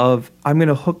appeal of, I'm going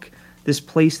to hook this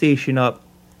PlayStation up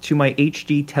to my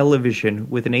HD television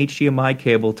with an HDMI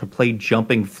cable to play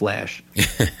Jumping Flash.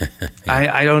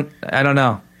 I don't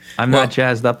know. I'm not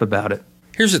jazzed up about it.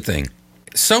 Here's the thing.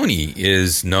 Sony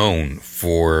is known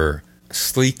for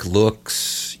sleek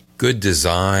looks, good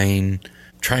design,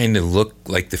 trying to look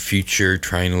like the future,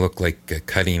 trying to look like a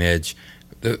cutting edge.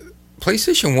 The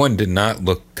PlayStation 1 did not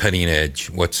look cutting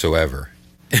edge whatsoever.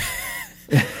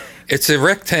 It's a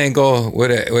rectangle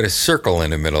with a circle in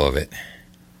the middle of it.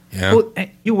 Yeah. Well,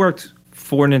 you worked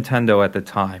for Nintendo at the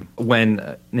time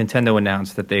when Nintendo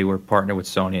announced that they were partnered with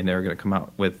Sony and they were going to come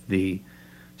out with the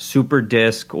Super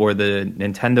Disc or the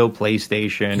Nintendo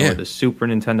PlayStation or the Super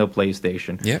Nintendo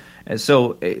PlayStation. Yep. And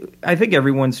so I think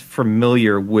everyone's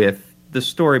familiar with the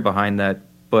story behind that.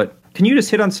 But can you just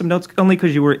hit on some notes, only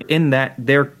because you were in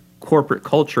their corporate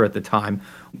culture at the time?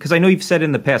 Because I know you've said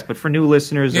in the past, but for new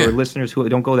listeners or listeners who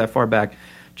don't go that far back,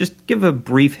 just give a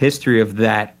brief history of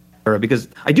that. Because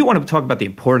I do want to talk about the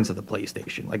importance of the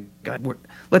PlayStation. Like,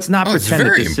 let's not pretend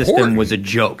that this system was a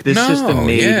joke. This system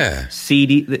made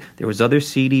CD. There was other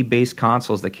CD-based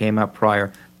consoles that came out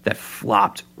prior that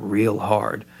flopped real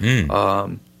hard.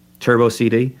 Turbo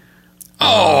CD.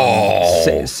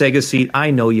 Sega CD.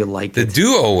 I know you liked it. The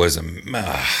Duo was a...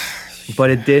 but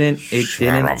it didn't hit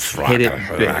it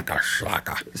big.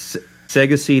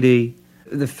 Sega CD.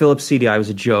 The Philips CDI was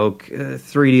a joke.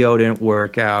 3DO didn't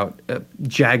work out.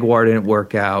 Jaguar didn't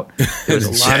work out. There was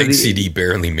a lot of CD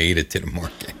barely made it to the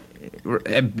market.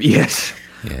 Yes,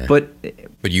 but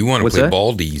you want to play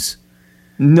Baldies?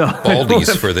 No,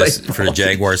 Baldies for the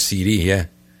Jaguar CD. Yeah,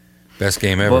 best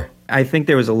game ever. Well, I think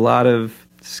there was a lot of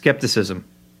skepticism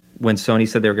when Sony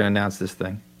said they were going to announce this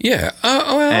thing. Yeah,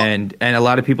 and a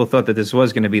lot of people thought that this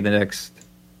was going to be the next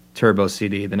Turbo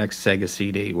CD, the next Sega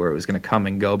CD, where it was going to come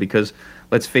and go, because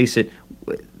let's face it,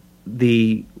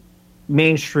 the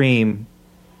mainstream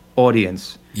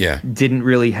audience didn't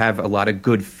really have a lot of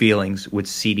good feelings with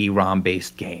CD-ROM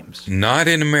based games. Not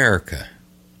in America.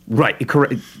 Right,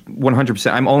 correct,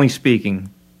 100%. I'm only speaking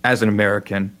as an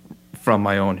American from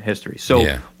my own history.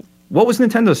 So what was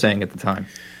Nintendo saying at the time?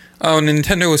 Oh,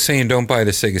 Nintendo was saying don't buy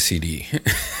the Sega CD.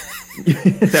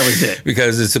 That was it.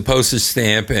 Because it's a postage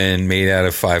stamp and made out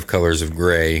of 5 colors of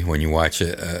gray when you watch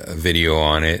a video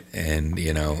on it, and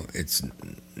it's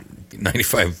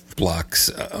 95 blocks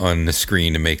on the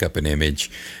screen to make up an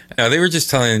image. They were just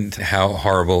telling how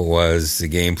horrible it was, the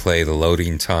gameplay, the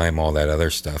loading time, all that other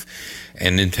stuff.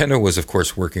 And Nintendo was, of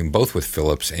course, working both with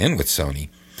Philips and with Sony,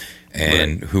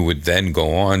 and who would then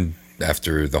go on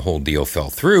after the whole deal fell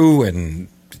through, and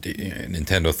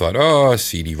Nintendo thought,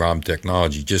 CD-ROM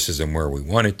technology just isn't where we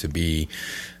want it to be.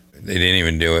 They didn't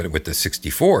even do it with the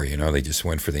 64. They just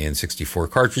went for the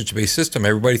N64 cartridge-based system.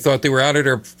 Everybody thought they were out of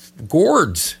their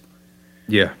gourds.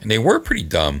 Yeah. And they were pretty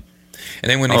dumb.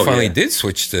 And then when they finally did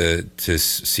switch to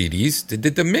CDs, they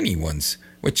did the mini ones,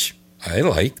 which I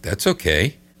like. That's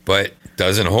okay. But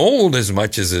doesn't hold as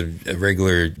much as a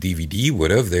regular DVD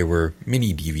would have. They were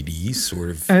mini DVDs, sort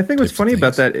of. And I think what's funny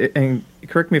about that, and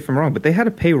correct me if I'm wrong, but they had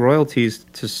to pay royalties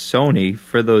to Sony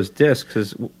for those discs,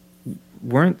 because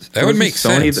that would make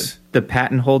Sony sense. The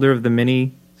patent holder of the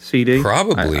mini CD?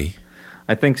 Probably.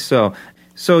 I think so.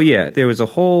 So yeah, there was a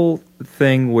whole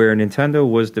thing where Nintendo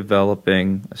was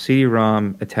developing a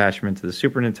CD-ROM attachment to the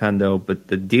Super Nintendo, but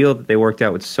the deal that they worked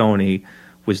out with Sony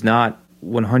was not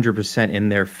 100% in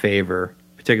their favor,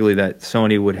 particularly that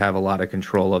Sony would have a lot of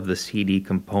control of the CD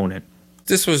component.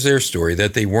 This was their story,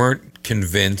 that they weren't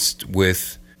convinced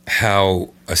with how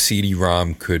a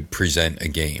CD-ROM could present a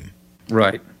game.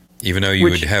 Right. Even though you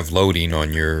would have loading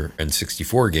on your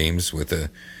N64 games with a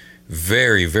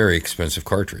very, very expensive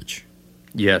cartridge.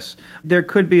 Yes. There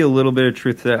could be a little bit of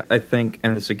truth to that, I think,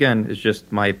 and this, again, is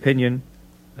just my opinion,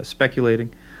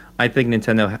 speculating. I think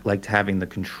Nintendo liked having the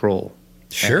control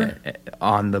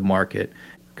on the market.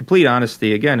 Complete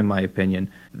honesty, again, in my opinion,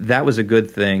 that was a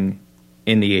good thing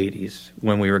in the 80s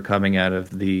when we were coming out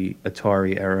of the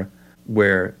Atari era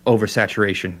where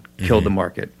oversaturation killed the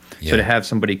market. Yeah. So to have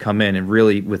somebody come in and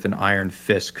really, with an iron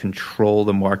fist, control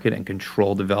the market and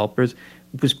control developers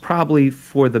was probably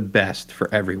for the best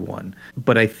for everyone.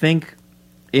 But I think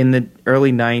in the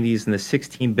early 90s and the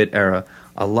 16-bit era,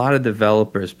 a lot of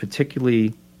developers,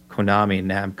 particularly Konami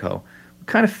and Namco, were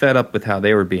kind of fed up with how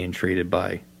they were being treated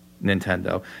by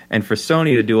Nintendo. And for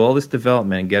Sony to do all this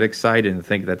development and get excited and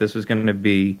think that this was going to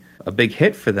be a big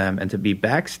hit for them, and to be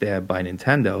backstabbed by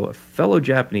Nintendo, a fellow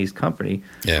Japanese company,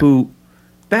 who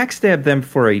backstabbed them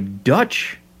for a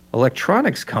Dutch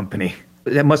electronics company.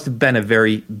 That must have been a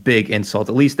very big insult.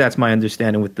 At least that's my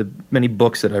understanding with the many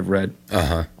books that I've read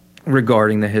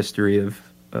regarding the history of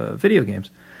video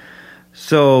games.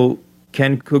 So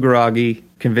Ken Kugaragi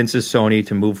convinces Sony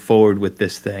to move forward with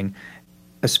this thing,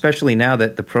 especially now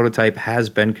that the prototype has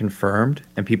been confirmed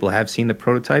and people have seen the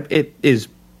prototype. It is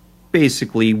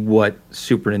basically what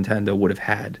Super Nintendo would have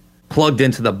had plugged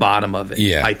into the bottom of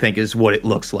it, I think, is what it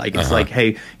looks like. It's like,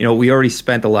 hey, we already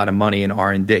spent a lot of money in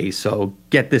R&D, so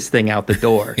get this thing out the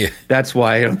door. That's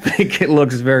why I don't think it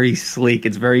looks very sleek.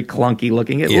 It's very clunky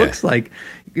looking. It looks like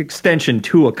extension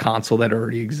to a console that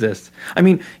already exists. I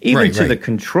mean, even the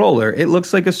controller, it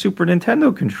looks like a Super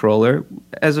Nintendo controller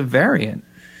as a variant.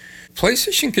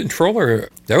 PlayStation controller,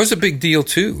 that was a big deal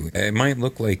too. It might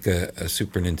look like a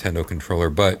Super Nintendo controller,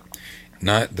 but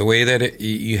not the way that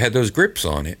you had those grips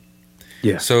on it.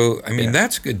 Yeah. So, I mean,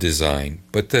 that's good design.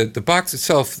 But the box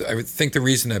itself, I think the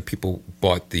reason that people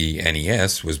bought the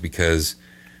NES was because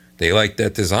they liked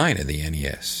that design of the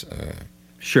NES.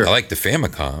 Sure. I like the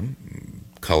Famicom.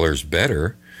 Color's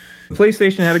better.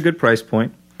 PlayStation had a good price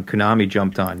point. Konami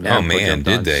jumped on. Namco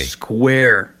did they?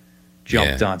 Square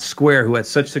jumped on. Square, who had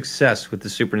such success with the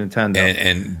Super Nintendo.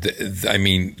 And I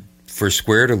mean, for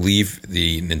Square to leave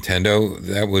the Nintendo,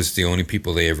 that was the only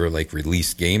people they ever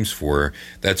released games for.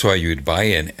 That's why you would buy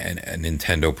a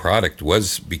Nintendo product,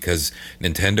 was because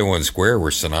Nintendo and Square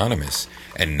were synonymous.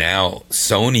 And now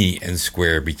Sony and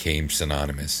Square became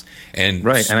synonymous. And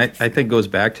right, and I think it goes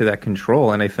back to that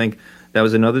control. And I think that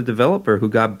was another developer who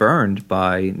got burned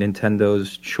by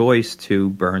Nintendo's choice to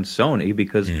burn Sony,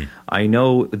 because I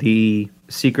know the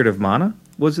Secret of Mana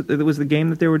was the game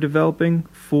that they were developing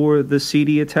for the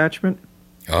CD attachment.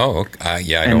 Oh, I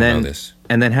don't know this.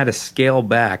 And then had to scale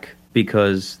back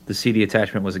because the CD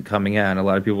attachment wasn't coming out. And a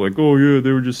lot of people were like, oh, yeah,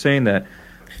 they were just saying that.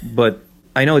 But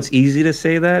I know it's easy to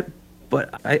say that,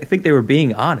 but I think they were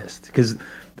being honest, because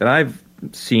that I've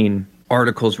seen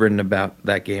articles written about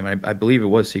that game. I believe it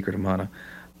was Secret of Mana.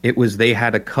 It was, they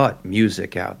had to cut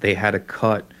music out. They had to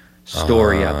cut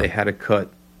story out. They had to cut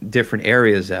different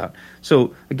areas out.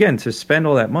 So again, to spend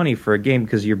all that money for a game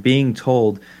because you're being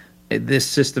told this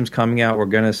system's coming out, we're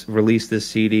going to release this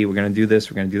CD, we're going to do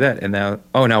this, we're going to do that, and now,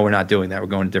 oh no, we're not doing that, we're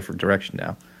going a different direction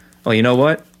now. Well, you know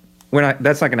what?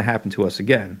 That's not going to happen to us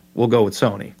again. We'll go with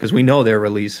Sony because we know they're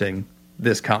releasing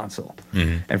this console.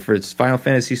 And for its Final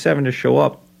Fantasy VII to show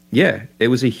up, yeah, it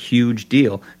was a huge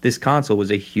deal. This console was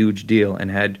a huge deal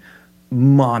and had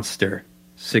monster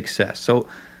success. So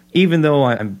even though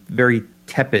I'm very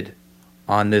tepid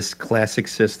on this classic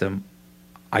system,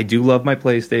 I do love my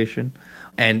PlayStation.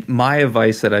 And my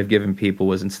advice that I've given people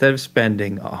was, instead of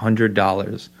spending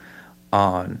 $100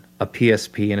 on a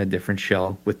PSP and a different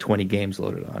shell with 20 games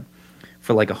loaded on,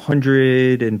 for like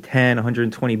 $110,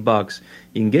 $120,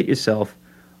 you can get yourself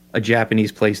a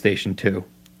Japanese PlayStation 2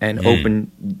 and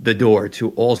open the door to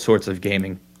all sorts of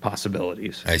gaming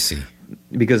possibilities. I see.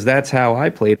 Because that's how I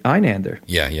played Einander.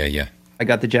 Yeah. I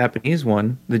got the Japanese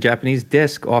one, the Japanese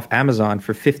disc, off Amazon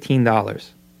for $15.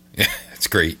 Yeah, that's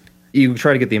great. You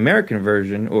try to get the American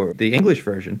version or the English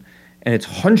version, and it's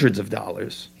hundreds of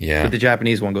dollars. Yeah. But the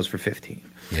Japanese one goes for $15.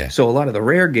 Yeah. So a lot of the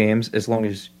rare games, as long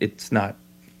as it's not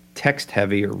text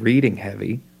heavy or reading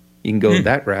heavy, you can go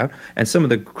that route. And some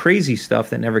of the crazy stuff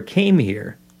that never came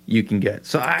here, you can get.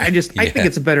 So I think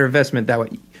it's a better investment that way.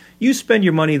 You spend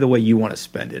your money the way you want to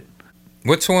spend it.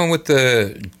 What's the one with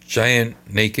the giant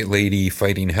naked lady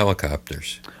fighting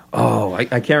helicopters? Oh, I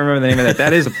can't remember the name of that.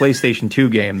 That is a PlayStation 2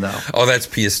 game, though. Oh, that's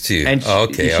PS2. And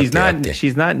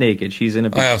she's not naked. She's in a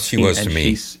bikini. Well, she was to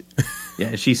me.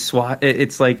 She's SWAT.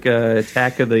 It's like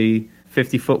Attack of the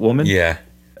 50-Foot Woman. Yeah.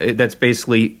 That's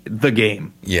basically the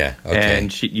game. Yeah, okay.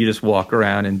 And you just walk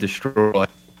around and destroy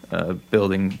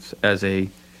buildings as a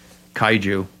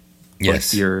kaiju.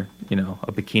 Yes. Like you're,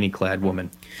 a bikini-clad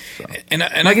woman. So. And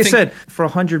like I said, for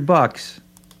 $100,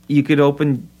 you could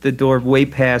open the door way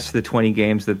past the 20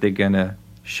 games that they're going to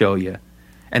show you.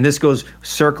 And this goes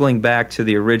circling back to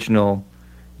the original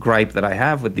gripe that I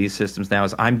have with these systems now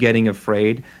is I'm getting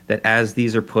afraid that as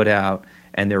these are put out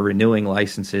and they're renewing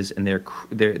licenses and they're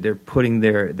putting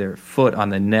their foot on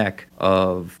the neck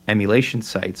of emulation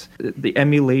sites, the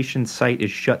emulation site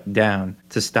is shut down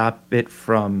to stop it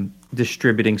from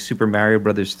distributing Super Mario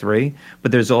Brothers 3,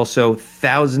 but there's also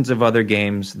thousands of other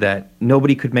games that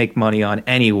nobody could make money on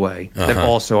anyway that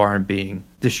also aren't being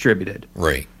distributed.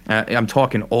 Right. I'm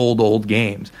talking old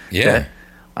games. Yeah. That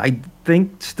I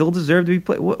think still deserve to be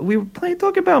played. We were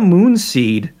talking about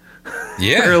Moonseed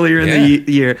earlier in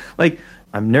the year. Like,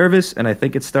 I'm nervous, and I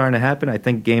think it's starting to happen. I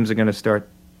think games are going to start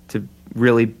to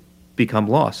really become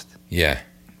lost. Yeah.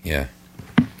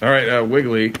 All right,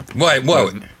 Wiggly.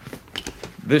 What?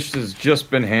 This has just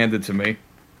been handed to me.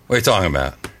 What are you talking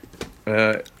about?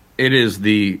 It is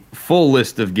the full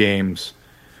list of games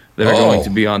that are going to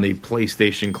be on the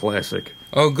PlayStation Classic.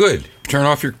 Oh, good. Turn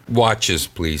off your watches,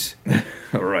 please.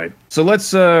 All right. So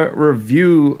let's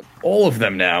review all of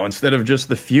them now instead of just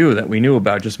the few that we knew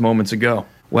about just moments ago.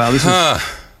 Wow,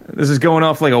 this is going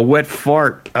off like a wet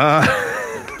fart. Get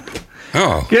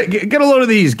a load of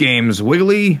these games,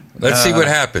 Wiggly. Let's see what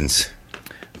happens.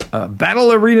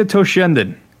 Battle Arena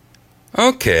Toshinden.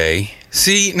 Okay.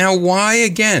 See, now why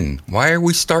again? Why are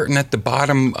we starting at the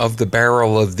bottom of the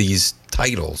barrel of these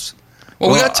titles?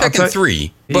 Well, we got Tekken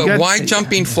 3, but why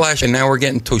Jumping Flash and now we're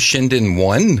getting Toshinden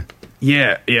 1?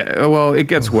 Yeah. Well, it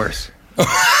gets worse.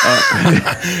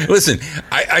 Listen,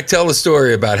 I tell a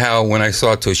story about how when I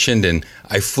saw Toshinden,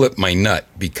 I flipped my nut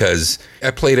because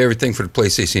I played everything for the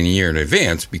PlayStation a year in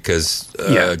advance because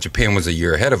Japan was a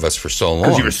year ahead of us for so long.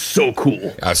 Because you were so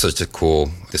cool. I was such a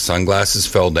cool. The sunglasses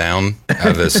fell down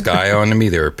out of the sky onto me.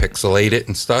 They were pixelated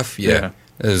and stuff. Yeah.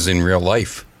 It was in real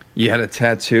life. You had a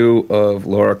tattoo of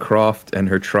Lara Croft and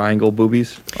her triangle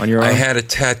boobies on your arm? I had a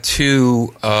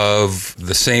tattoo of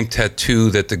the same tattoo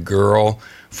that the girl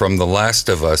from The Last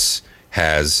of Us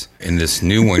has in this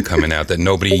new one coming out that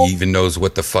nobody even knows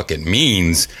what the fuck it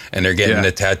means, and they're getting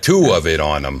a tattoo of it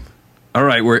on them. All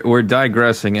right, we're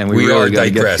digressing, and we really got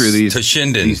to get through these.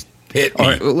 Toshinden, hit me.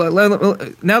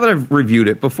 Right, now that I've reviewed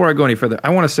it, before I go any further,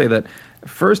 I want to say that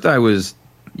first I was,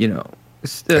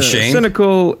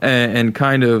 cynical and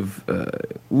kind of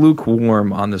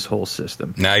lukewarm on this whole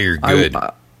system. Now you're good.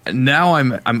 Now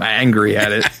I'm angry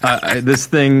at it. This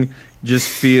thing just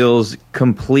feels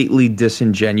completely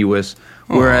disingenuous.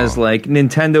 Whereas, like,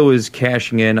 Nintendo is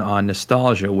cashing in on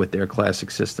nostalgia with their classic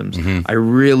systems. Mm-hmm. I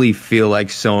really feel like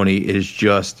Sony is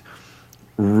just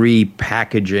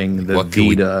repackaging the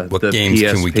Vita, the games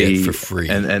PSP, can we get for free?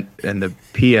 And the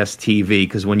PS TV.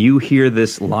 Because when you hear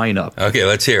this lineup... Okay,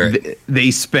 let's hear it.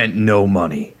 They spent no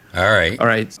money. All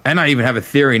right. And I even have a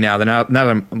theory now that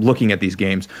I'm looking at these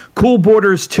games. Cool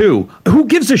Borders 2. Who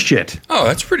gives a shit? Oh,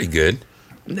 that's pretty good.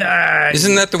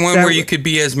 Isn't that the one where you could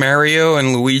be as Mario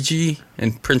and Luigi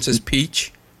and Princess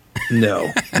Peach? No,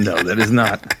 that is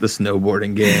not the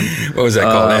snowboarding game. What was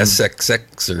that called?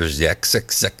 SXX or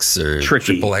XXX or Tricky,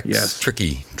 Triple X? yes.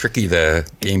 Tricky, the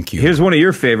GameCube. Here's one of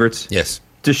your favorites. Yes.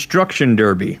 Destruction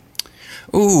Derby.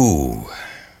 Ooh.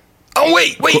 Oh,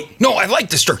 wait. No, I like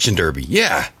Destruction Derby.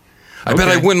 Yeah. I bet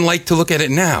I wouldn't like to look at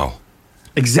it now.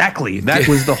 Exactly. That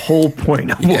was the whole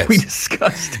point of what we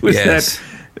discussed. Was that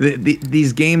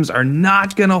these games are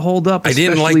not going to hold up. I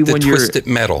didn't like the Twisted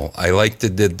Metal. I liked the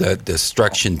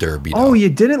Destruction Derby. Oh, you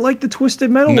didn't like the Twisted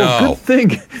Metal? No. Well, good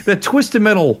thing that Twisted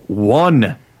Metal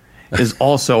 1 is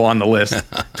also on the list.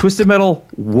 Twisted Metal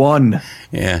 1.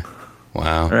 Yeah.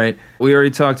 Wow. All right. We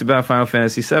already talked about Final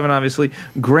Fantasy VII, obviously.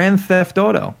 Grand Theft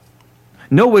Auto.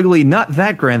 No, Wiggly, not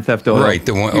that Grand Theft Auto. Right,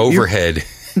 the one overhead.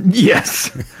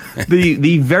 Yes.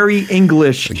 The very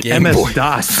English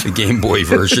MS-DOS. The Game Boy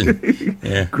version.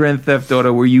 Yeah. Grand Theft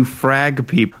Auto where you frag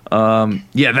people.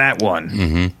 That one.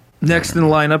 Mm-hmm. Next in the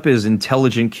lineup is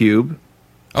Intelligent Cube.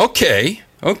 Okay.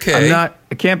 I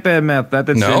can't badmouth that.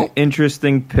 That's an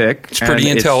interesting pick. It's pretty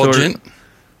intelligent.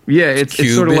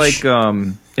 It's sort of like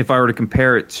if I were to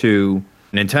compare it to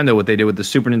Nintendo, what they did with the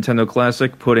Super Nintendo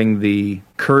Classic, putting the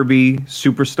Kirby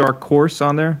Superstar Course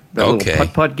on there. That little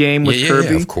putt-putt game with Kirby.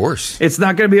 Yeah, of course. It's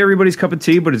not going to be everybody's cup of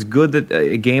tea, but it's good that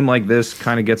a game like this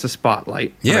kind of gets a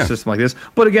spotlight on a system like this.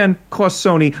 But again, cost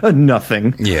Sony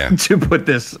nothing to put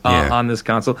this on this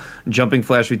console. Jumping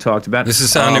Flash we talked about. This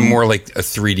is sounding more like a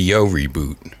 3DO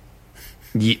reboot.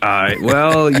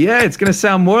 It's going to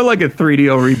sound more like a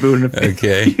 3DO reboot in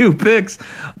a few picks.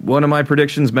 One of my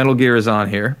predictions, Metal Gear, is on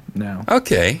here now.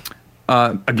 Okay.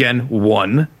 Again,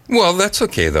 1. Well, that's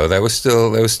okay though. That was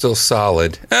still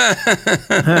solid.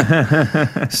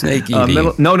 Snake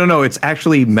eating. No. It's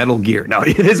actually Metal Gear. No,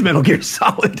 it is Metal Gear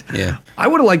Solid. Yeah. I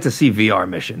would have liked to see VR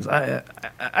missions. I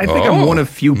think I'm one of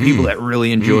few people that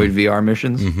really enjoyed VR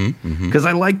missions because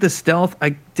I like the stealth.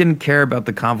 I didn't care about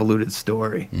the convoluted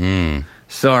story.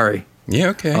 Sorry. Yeah.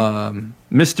 Okay.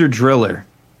 Mr. Driller.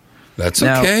 That's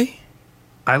okay.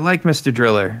 I like Mr.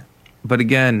 Driller, but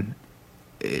again,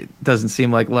 it doesn't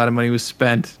seem like a lot of money was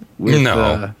spent with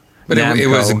but it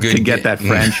was a good to get that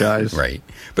franchise. Right.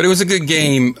 But it was a good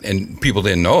game, and people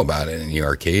didn't know about it in the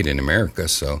arcade in America,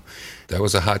 so that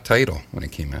was a hot title when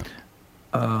it came out.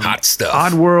 Hot stuff.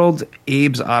 Oddworld,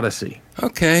 Abe's Odyssey.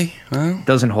 Okay. Well,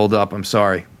 doesn't hold up, I'm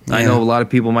sorry. Yeah. I know a lot of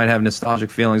people might have nostalgic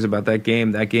feelings about that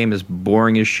game. That game is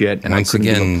boring as shit, and I couldn't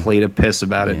give a plate of piss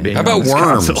about it being How about on this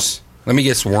Worms? console. Let me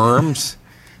guess, Worms?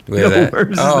 Do we No, have that?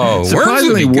 Worms.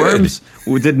 Surprisingly, Worms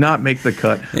did not make the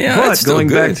cut. Yeah, but that's still going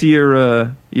good. back to your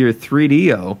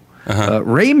 3DO,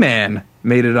 Rayman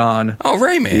made it on. Oh,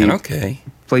 Rayman, okay.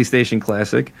 PlayStation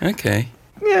Classic. Okay.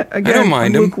 Yeah, again, I don't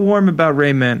mind I'm him. lukewarm about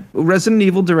Rayman. Resident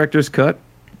Evil Director's Cut,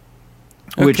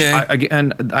 which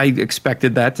I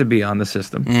expected that to be on the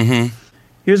system. Mm-hmm.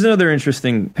 Here's another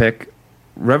interesting pick: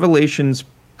 Revelations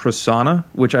Persona,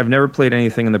 which I've never played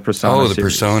anything in the Persona. Oh, the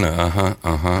series. Persona.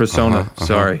 Persona.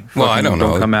 Sorry. Well, I don't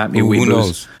know. Don't come at me. Who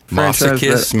knows?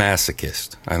 Franchise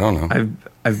Masochist. I don't know.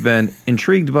 I've been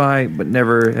intrigued by, but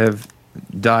never have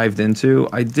dived into.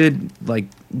 I did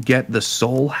get the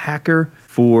Soul Hacker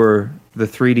for the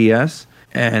 3DS,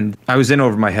 and I was in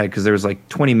over my head because there was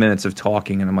 20 minutes of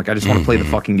talking, and I'm like, I just want to play the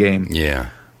fucking game. Yeah.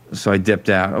 So I dipped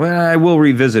out. I will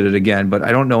revisit it again, but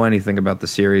I don't know anything about the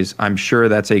series. I'm sure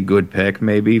that's a good pick,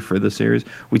 maybe, for the series.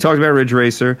 We talked about Ridge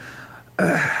Racer.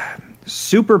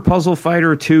 Super Puzzle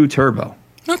Fighter 2 Turbo.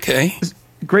 Okay.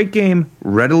 Great game,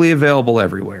 readily available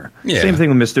everywhere. Yeah. Same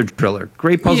thing with Mr. Driller.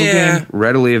 Great puzzle game,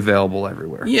 readily available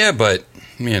everywhere. Yeah, but,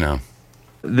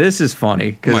 This is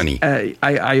funny because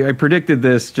I predicted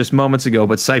this just moments ago,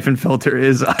 but Siphon Filter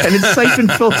is, and it's Siphon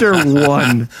Filter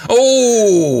 1.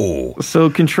 Oh! So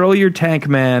control your tank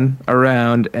man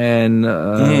around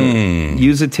and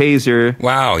use a taser.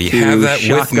 Wow, you have that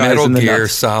with Metal Gear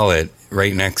Solid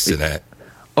right next to that.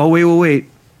 Oh, wait.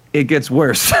 It gets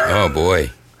worse. Oh, boy.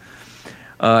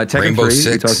 Tekken Rainbow 3,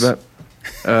 Six. we talked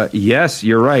about. Yes,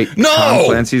 you're right. No! Tom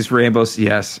Clancy's Rainbow,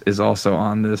 is also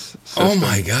on this system. Oh,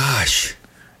 my gosh.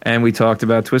 And we talked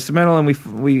about Twisted Metal, and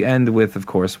we end with, of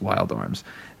course, Wild Arms.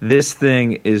 This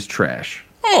thing is trash.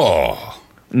 Oh.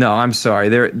 No, I'm sorry.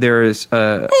 There is.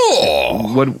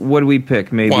 What do we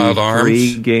pick? Maybe Wild 3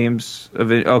 Arms. games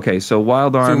of it. Okay, so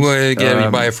Wild Arms.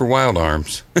 You buy it for Wild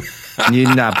Arms.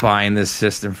 You're not buying this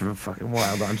system for fucking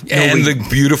Wild Arms. And the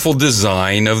beautiful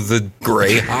design of the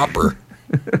gray hopper.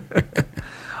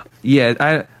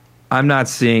 Yeah, I'm not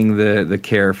seeing the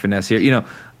care finesse here.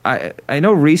 I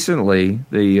know recently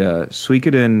the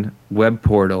Suikoden web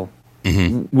portal,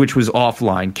 which was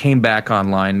offline, came back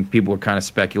online. People were kind of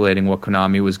speculating what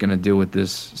Konami was going to do with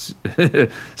this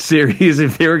series,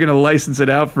 if they were going to license it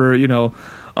out for,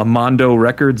 a Mondo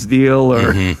Records deal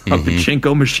or a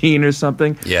pachinko machine or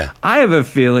something. Yeah. I have a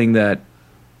feeling that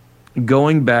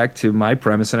going back to my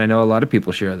premise, and I know a lot of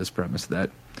people share this premise, that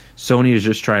Sony is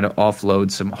just trying to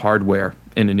offload some hardware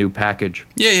in a new package.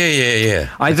 Yeah.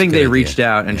 I think they reached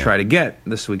out and tried to get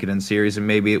the Suikoden series, and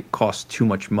maybe it cost too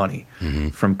much money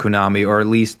from Konami, or at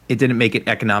least it didn't make it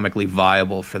economically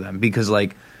viable for them, because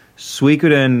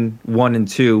Suikoden 1 and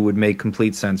 2 would make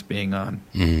complete sense being on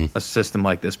a system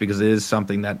like this, because it is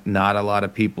something that not a lot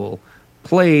of people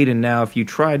played, and now if you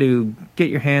try to get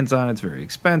your hands on it, it's very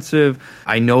expensive.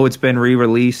 I know it's been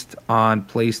re-released on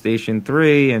PlayStation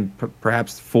 3 and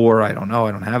perhaps 4. I don't know.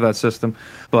 I don't have that system.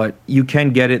 But you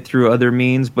can get it through other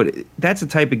means. But that's a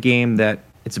type of game that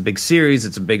it's a big series.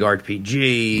 It's a big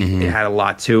RPG. It had a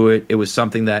lot to it. It was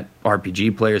something that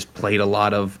RPG players played a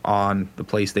lot of on the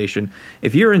PlayStation.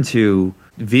 If you're into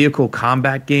vehicle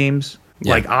combat games,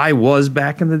 like I was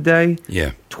back in the day,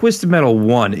 Twisted Metal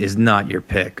 1 is not your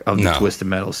pick of the Twisted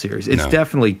Metal series. It's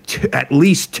definitely at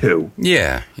least 2.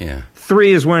 Yeah.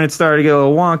 3 is when it started to get a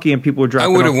little wonky and people were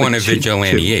dropping. I would have won a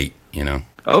Vigilante 8,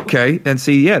 Okay, and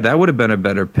see, yeah, that would have been a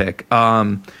better pick.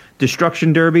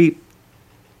 Destruction Derby.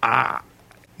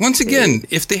 Once again,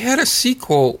 if they had a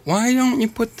sequel, why don't you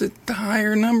put the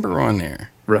higher number on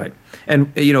there? Right.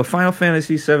 And, Final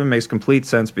Fantasy VII makes complete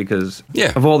sense because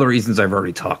of all the reasons I've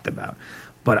already talked about.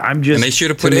 But I'm just... And they should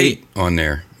have put 8 on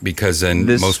there because then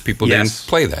most people didn't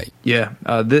play that. Yeah.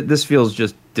 This feels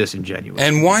just disingenuous.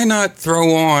 And why not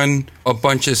throw on a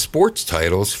bunch of sports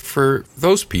titles for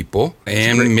those people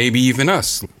and maybe even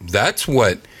us? That's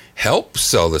what helped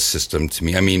sell the system to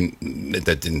me. I mean,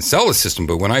 that didn't sell the system,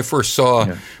 but when I first saw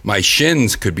my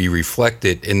shins could be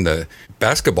reflected in the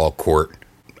basketball court,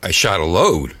 I shot a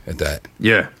load at that.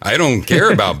 Yeah. I don't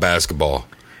care about basketball,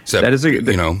 except,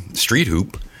 street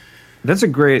hoop. That's a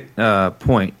great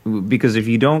point, because if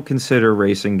you don't consider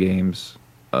racing games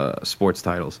sports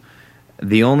titles,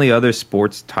 the only other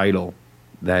sports title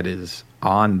that is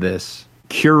on this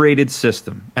curated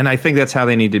system, and I think that's how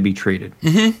they need to be treated.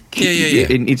 Mm-hmm. Yeah.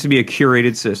 It needs to be a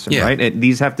curated system, right?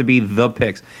 These have to be the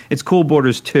picks. It's Cool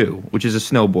Borders 2, which is a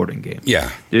snowboarding game.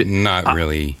 Yeah, not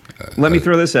really. Let me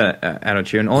throw this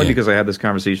at you, and only because I had this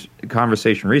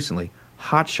conversation recently.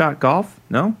 Hot Shot Golf?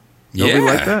 No? Nobody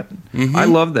like that? Mm-hmm. I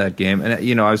love that game. And,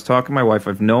 I was talking to my wife.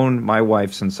 I've known my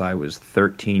wife since I was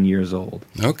 13 years old.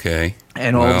 Okay.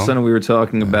 And all of a sudden we were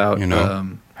talking about...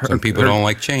 some people don't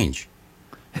like change.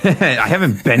 I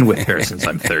haven't been with her since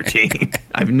I'm 13.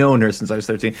 I've known her since I was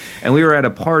 13. And we were at a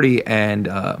party,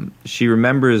 and she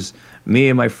remembers me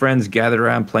and my friends gathered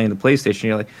around playing the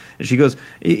PlayStation. And she goes,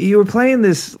 "You were playing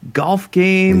this golf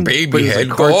game, Baby head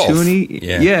cartoony."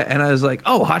 Golf. Yeah, and I was like,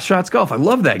 "Oh, Hot Shots Golf! I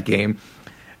love that game."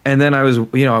 And then I was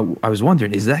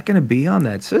wondering, is that going to be on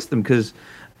that system? Because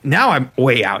now I'm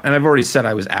way out, and I've already said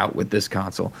I was out with this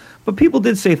console. But people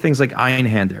did say things like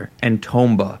Einhander and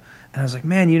Tomba. And I was like,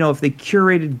 man, if they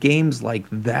curated games like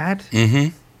that,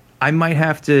 I might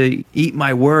have to eat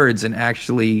my words and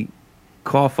actually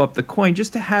cough up the coin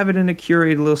just to have it in a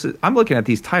curated little... I'm looking at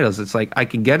these titles. It's like I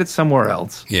can get it somewhere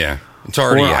else. Yeah, it's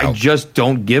already out. I just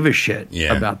don't give a shit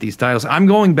about these titles. I'm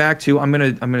going back to... I'm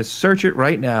gonna search it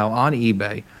right now on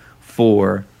eBay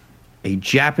for a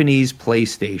Japanese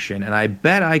PlayStation, and I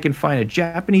bet I can find a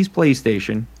Japanese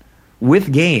PlayStation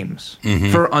with games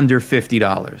for under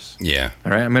 $50. Yeah.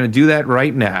 All right, I'm going to do that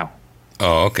right now.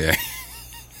 Oh, okay.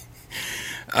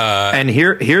 And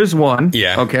here's one.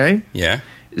 Yeah. Okay. Yeah.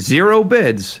 0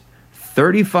 bids,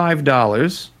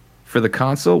 $35 for the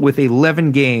console with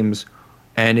 11 games,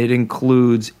 and it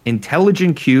includes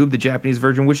Intelligent Cube, the Japanese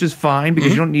version, which is fine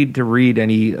because you don't need to read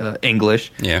any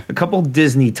English. Yeah. A couple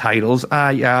Disney titles.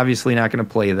 Obviously not going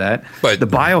to play that. But the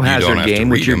Biohazard game,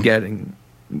 which you're getting.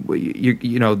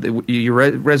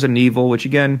 Your Resident Evil, which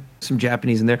again, some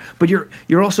Japanese in there, but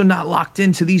you're also not locked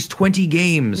into these 20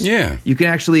 games. Yeah, you can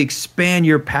actually expand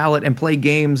your palette and play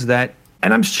games that.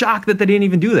 And I'm shocked that they didn't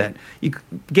even do that.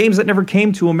 Games that never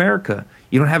came to America.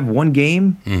 You don't have one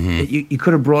game that you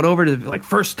could have brought over to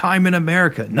first time in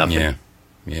America. Nothing.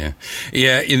 Yeah.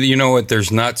 You know what?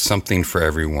 There's not something for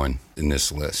everyone in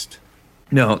this list.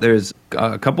 No, there's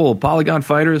a couple of Polygon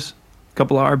fighters, a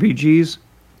couple of RPGs,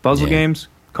 puzzle games.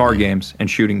 Car games and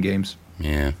shooting games.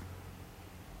 Yeah.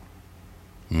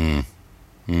 So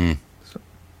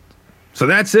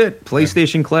that's it.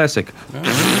 PlayStation Classic.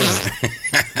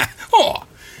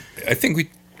 I think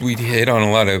we hit on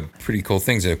a lot of pretty cool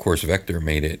things. And of course, Vector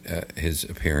made it his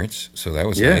appearance, so that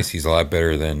was nice. He's a lot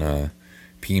better than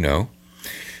Pino.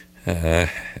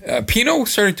 Pino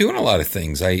started doing a lot of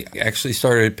things. I actually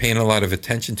started paying a lot of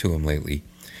attention to him lately.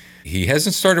 He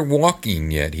hasn't started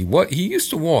walking yet. He used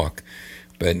to walk.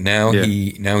 But now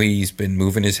he's been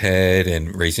moving his head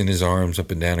and raising his arms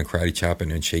up and down and karate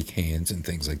chopping and shake hands and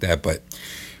things like that. But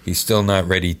he's still not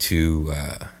ready to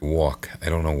walk. I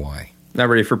don't know why. Not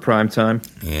ready for prime time?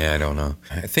 Yeah, I don't know.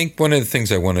 I think one of the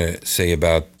things I want to say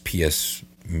about PS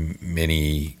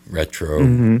Mini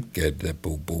Retro, get that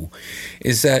boo-boo,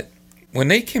 is that when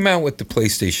they came out with the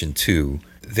PlayStation 2,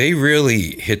 they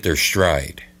really hit their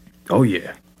stride. Oh,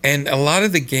 yeah. And a lot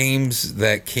of the games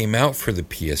that came out for the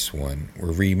PS1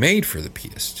 were remade for the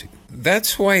PS2.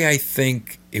 That's why I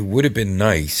think it would have been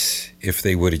nice if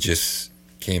they would have just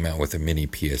came out with a mini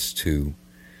PS2.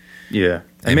 Yeah,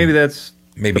 and maybe that's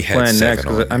the plan next,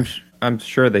 because I'm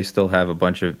sure they still have a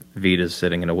bunch of Vitas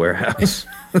sitting in a warehouse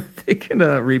they can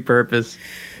repurpose.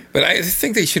 But I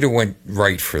think they should have went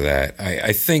right for that.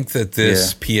 I think that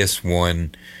this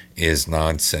PS1 is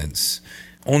nonsense.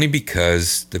 Only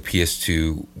because the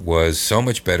PS2 was so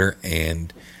much better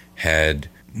and had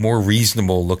more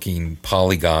reasonable looking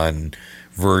polygon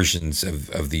versions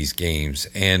of these games.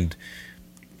 And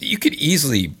you could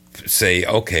easily say,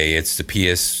 okay, it's the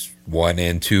PS1 1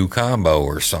 and 2 combo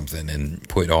or something and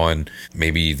put on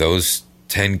maybe those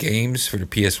 10 games for the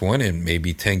PS1 and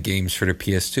maybe 10 games for the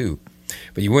PS2.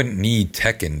 But you wouldn't need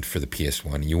Tekken for the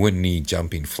PS1. You wouldn't need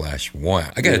Jumping Flash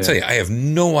 1. I got to tell you, I have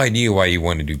no idea why you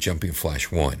want to do Jumping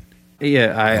Flash 1.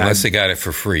 Yeah, unless they got it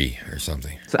for free or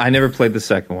something. So I never played the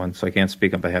second one, so I can't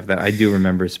speak on behalf of that. I do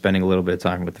remember spending a little bit of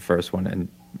time with the first one and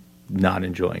not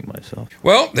enjoying myself.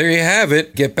 Well, there you have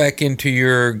it. Get back into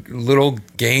your little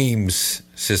games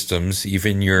systems,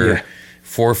 even your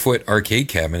 4-foot arcade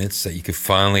cabinets, that you could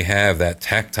finally have that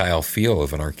tactile feel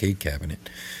of an arcade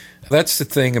cabinet. That's the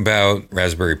thing about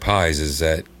Raspberry Pis, is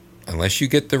that unless you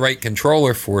get the right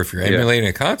controller for if you're emulating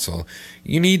a console,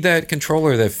 you need that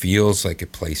controller that feels like a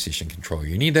PlayStation controller.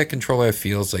 You need that controller that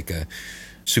feels like a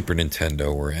Super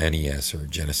Nintendo or NES or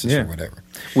Genesis or whatever.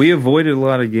 We avoided a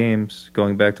lot of games,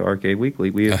 going back to Arcade Weekly,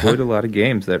 we avoided a lot of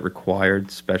games that required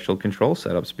special control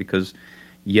setups because,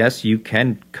 yes, you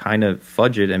can kind of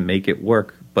fudge it and make it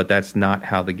work, but that's not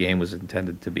how the game was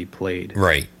intended to be played.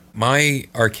 Right. My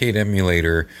arcade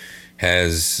emulator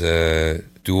has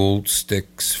dual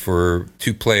sticks for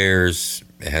 2 players.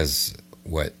 It has,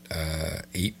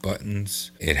 8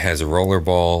 buttons. It has a roller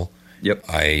ball. Yep.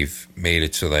 I've made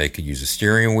it so that I could use a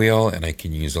steering wheel and I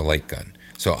can use a light gun.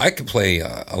 So I could play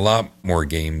a lot more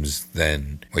games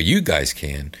than what you guys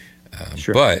can.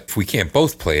 Sure. But if we can't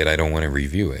both play it, I don't want to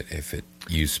review it if it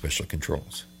used special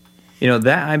controls. You know,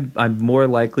 that I'm more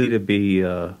likely to be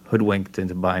hoodwinked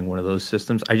into buying one of those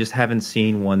systems. I just haven't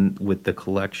seen one with the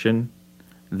collection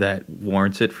that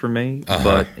warrants it for me.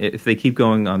 But if they keep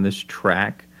going on this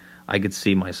track, I could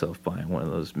see myself buying one of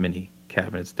those mini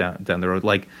cabinets down the road.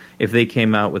 Like if they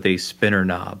came out with a spinner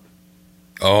knob.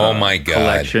 Oh my God!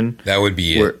 Collection, that would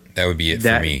be it. That would be it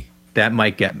for me. That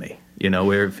might get me. You know,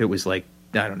 where if it was like,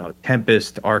 I don't know,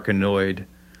 Tempest, Arkanoid,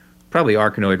 probably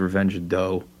Arkanoid, Revenge of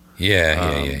Doe.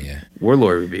 Yeah.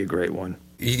 Warlord would be a great one.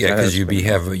 Yeah, because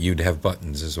you'd have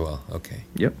buttons as well. Okay.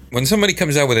 Yep. When somebody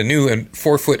comes out with a new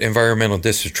 4-foot environmental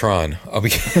Discitron,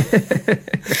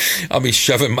 I'll be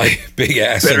shoving my big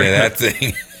ass into that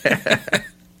thing.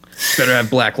 Better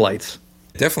have black lights.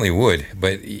 Definitely would,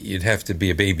 but you'd have to be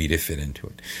a baby to fit into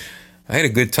it. I had a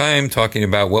good time talking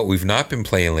about what we've not been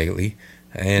playing lately,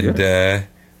 and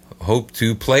hope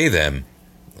to play them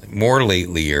more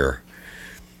latelier.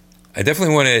 I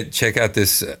definitely want to check out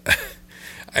this.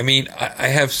 I mean, I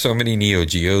have so many Neo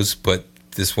Geos, but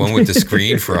this one with the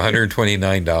screen for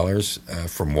 $129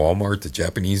 from Walmart, the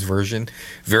Japanese version,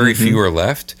 very few are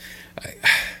left.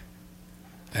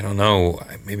 I don't know.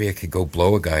 Maybe I could go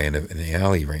blow a guy in the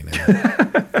alley right now.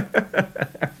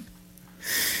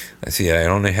 Let's see. I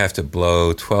only have to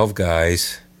blow 12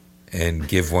 guys and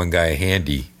give one guy a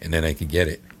handy, and then I could get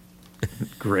it.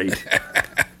 Great.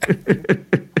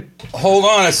 Hold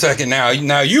on a second now.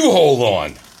 Now you hold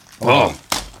on. Oh,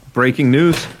 breaking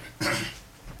news.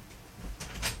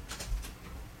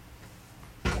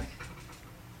 All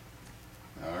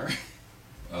right.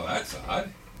 Well, that's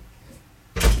odd.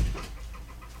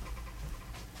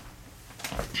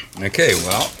 Okay,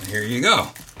 well, here you go.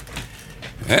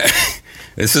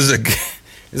 This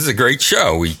is a great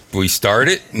show. We start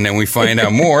it and then we find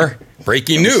out more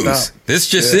breaking news. This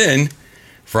just in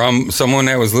from someone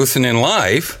that was listening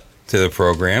live to the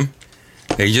program.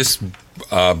 They just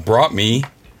brought me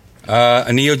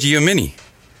a Neo Geo Mini,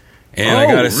 and I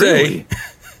gotta say,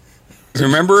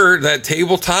 remember that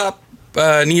tabletop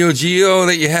Neo Geo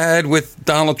that you had with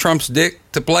Donald Trump's dick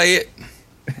to play it?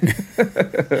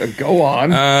 Go on.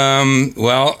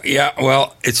 Well,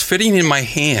 it's fitting in my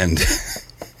hand.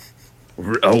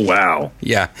 Oh wow.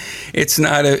 Yeah, it's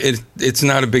not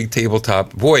a big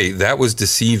tabletop. Boy, that was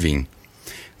deceiving.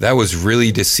 That was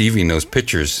really deceiving. Those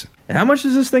pictures. And how much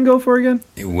does this thing go for again?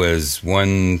 It was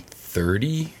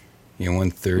 $130. Yeah,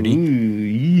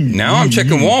 $130. Now I'm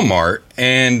checking Walmart,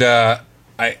 and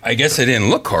I guess I didn't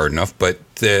look hard enough, but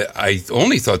I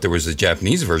only thought there was a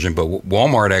Japanese version, but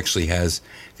Walmart actually has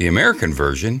the American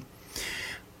version,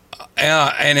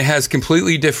 and it has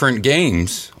completely different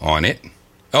games on it.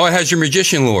 Oh, it has your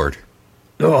Magician Lord.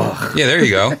 Oh, yeah, there you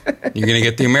go. You're going to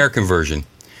get the American version.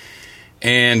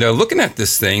 And looking at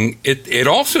this thing, it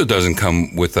also doesn't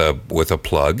come with a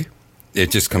plug.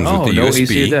 It just comes with the no USB.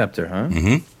 AC adapter, huh?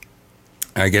 Mm-hmm.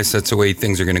 I guess that's the way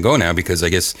things are going to go now, because I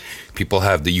guess people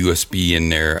have the USB in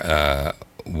their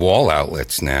wall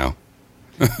outlets now.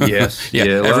 Yes. Yeah,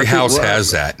 every house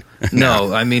has that.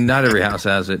 No, I mean, not every house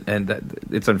has it. And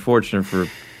it's unfortunate for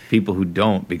people who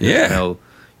don't, because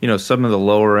you know, some of the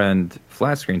lower end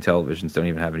flat screen televisions don't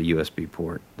even have a USB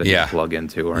port that you plug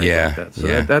into or anything like that.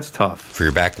 So that's tough. For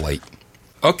your backlight.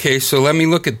 Okay, so let me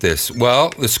look at this.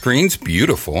 Well, the screen's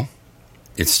beautiful.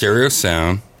 It's stereo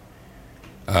sound.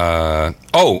 I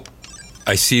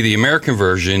see the American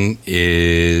version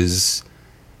is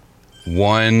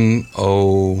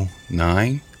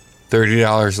 $109,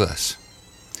 $30 less.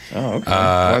 Oh,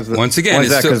 okay. Once again, why is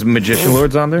that? Because Magician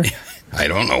Lord's on there? I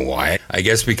don't know why. I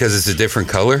guess because it's a different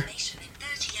color.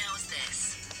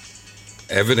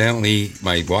 Evidently,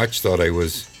 my watch thought I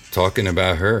was talking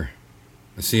about her.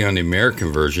 I see on the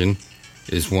American version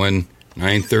is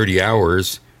 9:30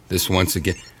 hours. This once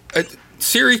again.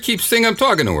 Siri keeps thinking I'm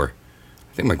talking to her.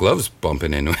 I think my glove's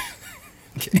bumping into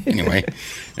it.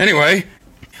 Anyway.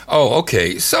 Oh,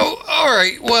 okay. So, all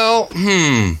right. Well,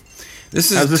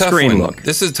 this is How's a tough the screen one. look?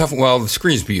 This is a tough one. Well, the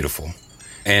screen's beautiful.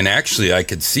 And actually, I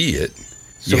could see it.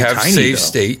 So you have tiny, save though.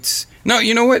 states. No,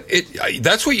 you know what?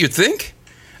 That's what you'd think.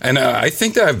 And I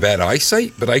think that I have bad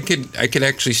eyesight, but I could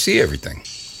actually see everything.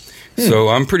 So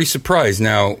I'm pretty surprised.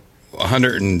 Now,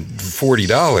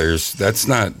 $140, that's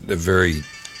not a very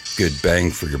good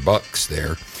bang for your bucks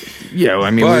there. Yeah, well,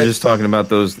 I mean, we were just talking about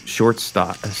those short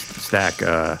stack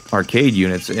arcade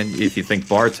units, and if you think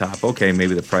bar top, okay,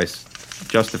 maybe the price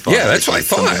justifies. Yeah, that's what I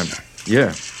thought.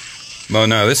 Yeah. Well,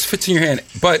 no, this fits in your hand.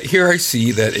 But here I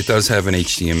see that it does have an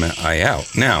HDMI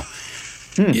out. Now,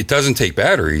 it doesn't take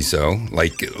batteries, though.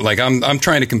 Like I'm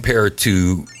trying to compare it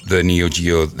to the Neo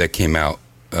Geo that came out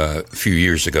a few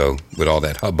years ago with all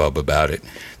that hubbub about it,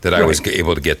 that I was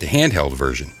able to get the handheld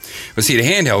version. But see, the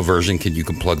handheld version, you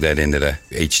can plug that into the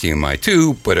HDMI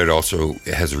too, but it also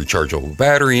has a rechargeable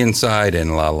battery inside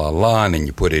and and then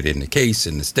you put it in the case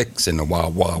and the sticks and the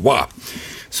wah.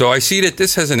 So I see that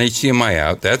this has an HDMI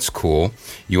out. That's cool.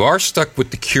 You are stuck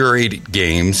with the curated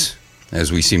games,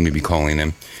 as we seem to be calling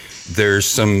them. There's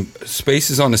some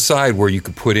spaces on the side where you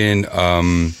could put in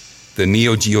the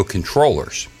Neo Geo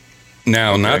controllers.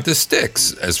 Now, not the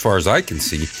sticks, as far as I can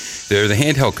see. They're the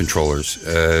handheld controllers.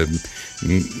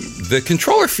 The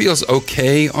controller feels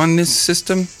okay on this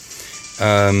system.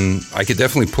 I could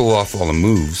definitely pull off all the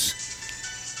moves.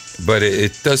 But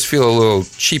it does feel a little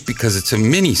cheap because it's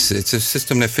a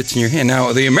system that fits in your hand.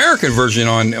 Now, the American version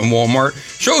on Walmart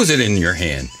shows it in your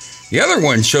hand. The other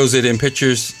one shows it in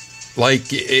pictures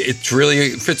like it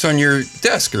really fits on your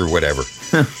desk or whatever.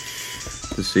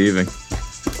 Deceiving.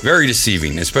 Very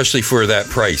deceiving, especially for that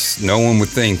price. No one would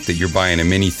think that you're buying a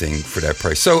mini thing for that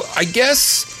price. So I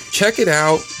guess check it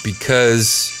out,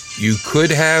 because you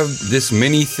could have this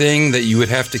mini thing that you would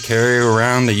have to carry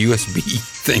around, the USB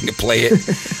thing to play it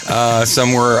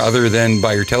somewhere other than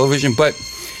by your television. But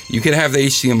you could have the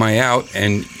HDMI out,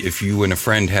 and if you and a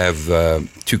friend have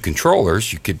two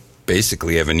controllers, you could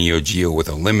basically have a Neo Geo with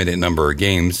a limited number of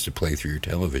games to play through your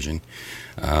television.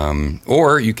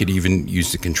 Or you could even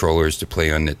use the controllers to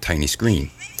play on the tiny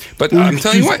screen. But I'm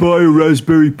telling you what. Just buy a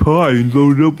Raspberry Pi and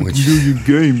load it up with a million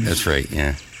games. That's right,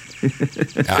 yeah.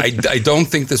 I don't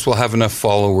think this will have enough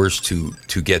followers to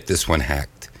get this one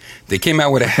hacked. They came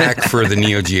out with a hack for the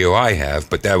Neo Geo I have,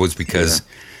 but that was because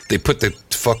they put the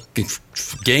fucking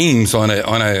games on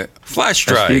a flash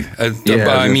drive. Those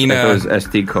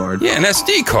SD card. Yeah, an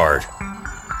SD card.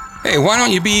 Hey, why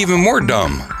don't you be even more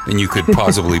dumb than you could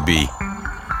possibly be?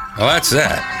 Well, that's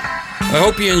that. I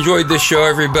hope you enjoyed this show,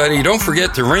 everybody. Don't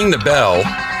forget to ring the bell.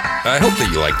 I hope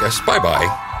that you liked us. Bye-bye.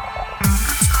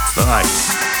 Bye.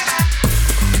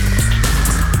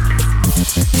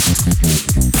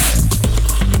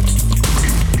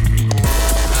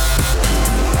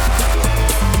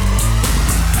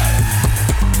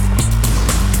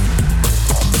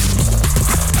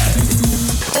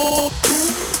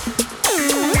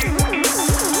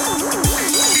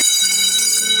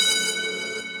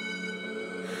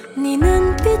 네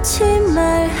눈빛이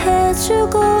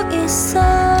말해주고 있어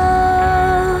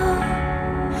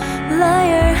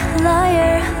Liar,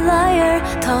 liar, liar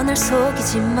더 날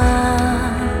속이지 마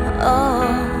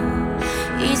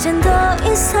이젠 더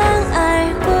이상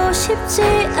알고 싶지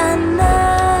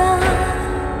않아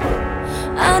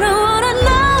I don't wanna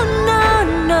know, no,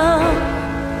 no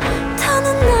더는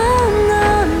no, no,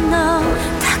 no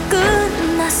다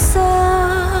끝났어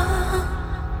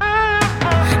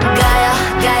가요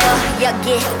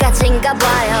여기까지인가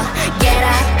봐요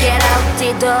Get out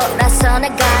뒤돌아서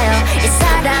나가요 이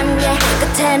사랑의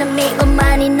끝에는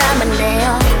미움만이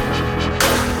남았네요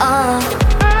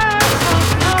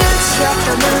끝이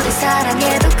없던 우리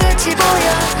사랑에도 끝이 보여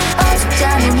어줍지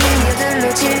않은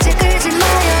이유들로 질질 끌지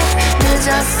마요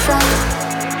늦었어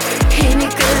이미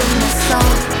끝났어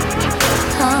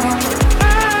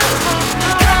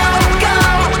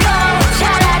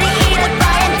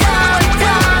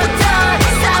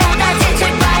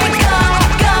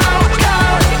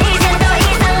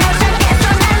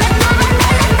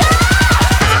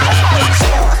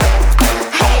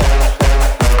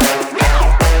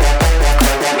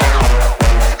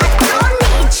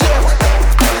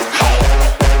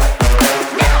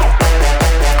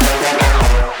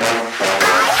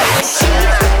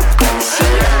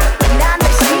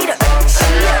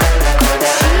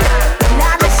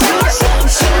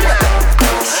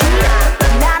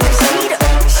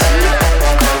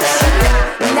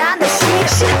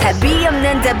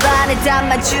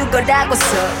줄 거라고서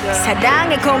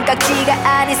사랑의 콩깍지가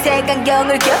아닌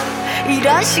색안경을 껴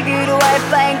이런 식으로 할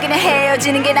바엔 그냥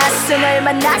헤어지는 게 낫어 널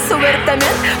만나서 외롭다면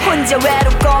혼자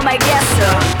외롭고 말겠어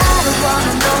I don't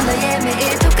wanna know 너의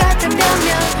매일 똑같은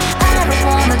변명 I don't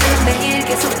wanna 늘 매일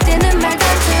계속되는 말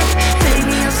같아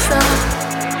의미 없어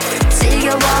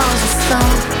지겨워졌어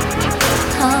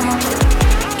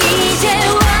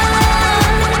이제와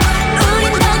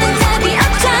우린 더는 답이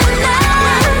없잖아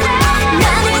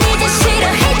나는 이제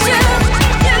싫어해줘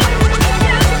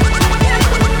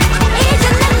이제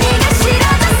난 네가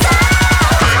싫어졌어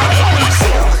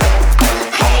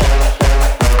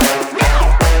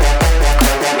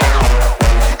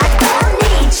I don't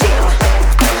need you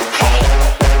Hey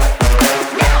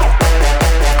No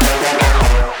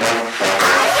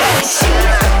I hate 싫어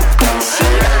난 널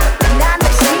싫어 난 널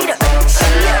싫어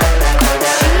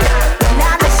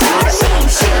난 널 싫어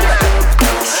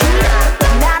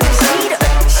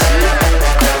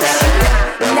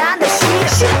난 널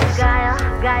싫어 가요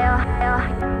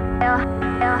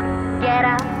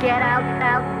Get out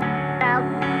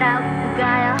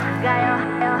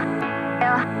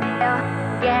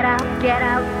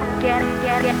가요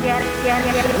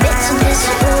미친 듯이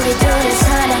우리 둘의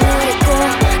사랑을 했고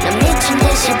난 미친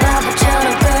듯이 바보처럼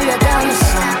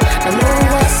끌려다녔어 난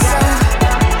무했어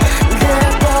그럴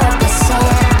것 같았어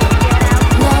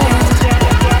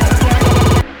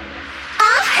I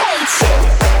hate you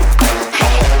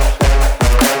Hey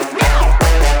No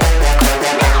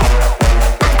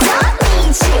I don't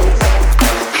need you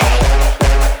Hey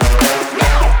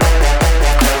No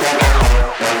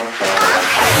I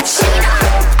hate 싫어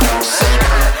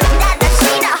난널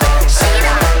싫어 난널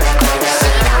싫어 난널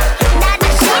싫어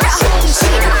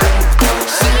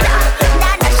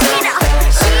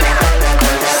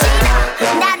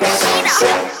난널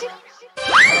싫어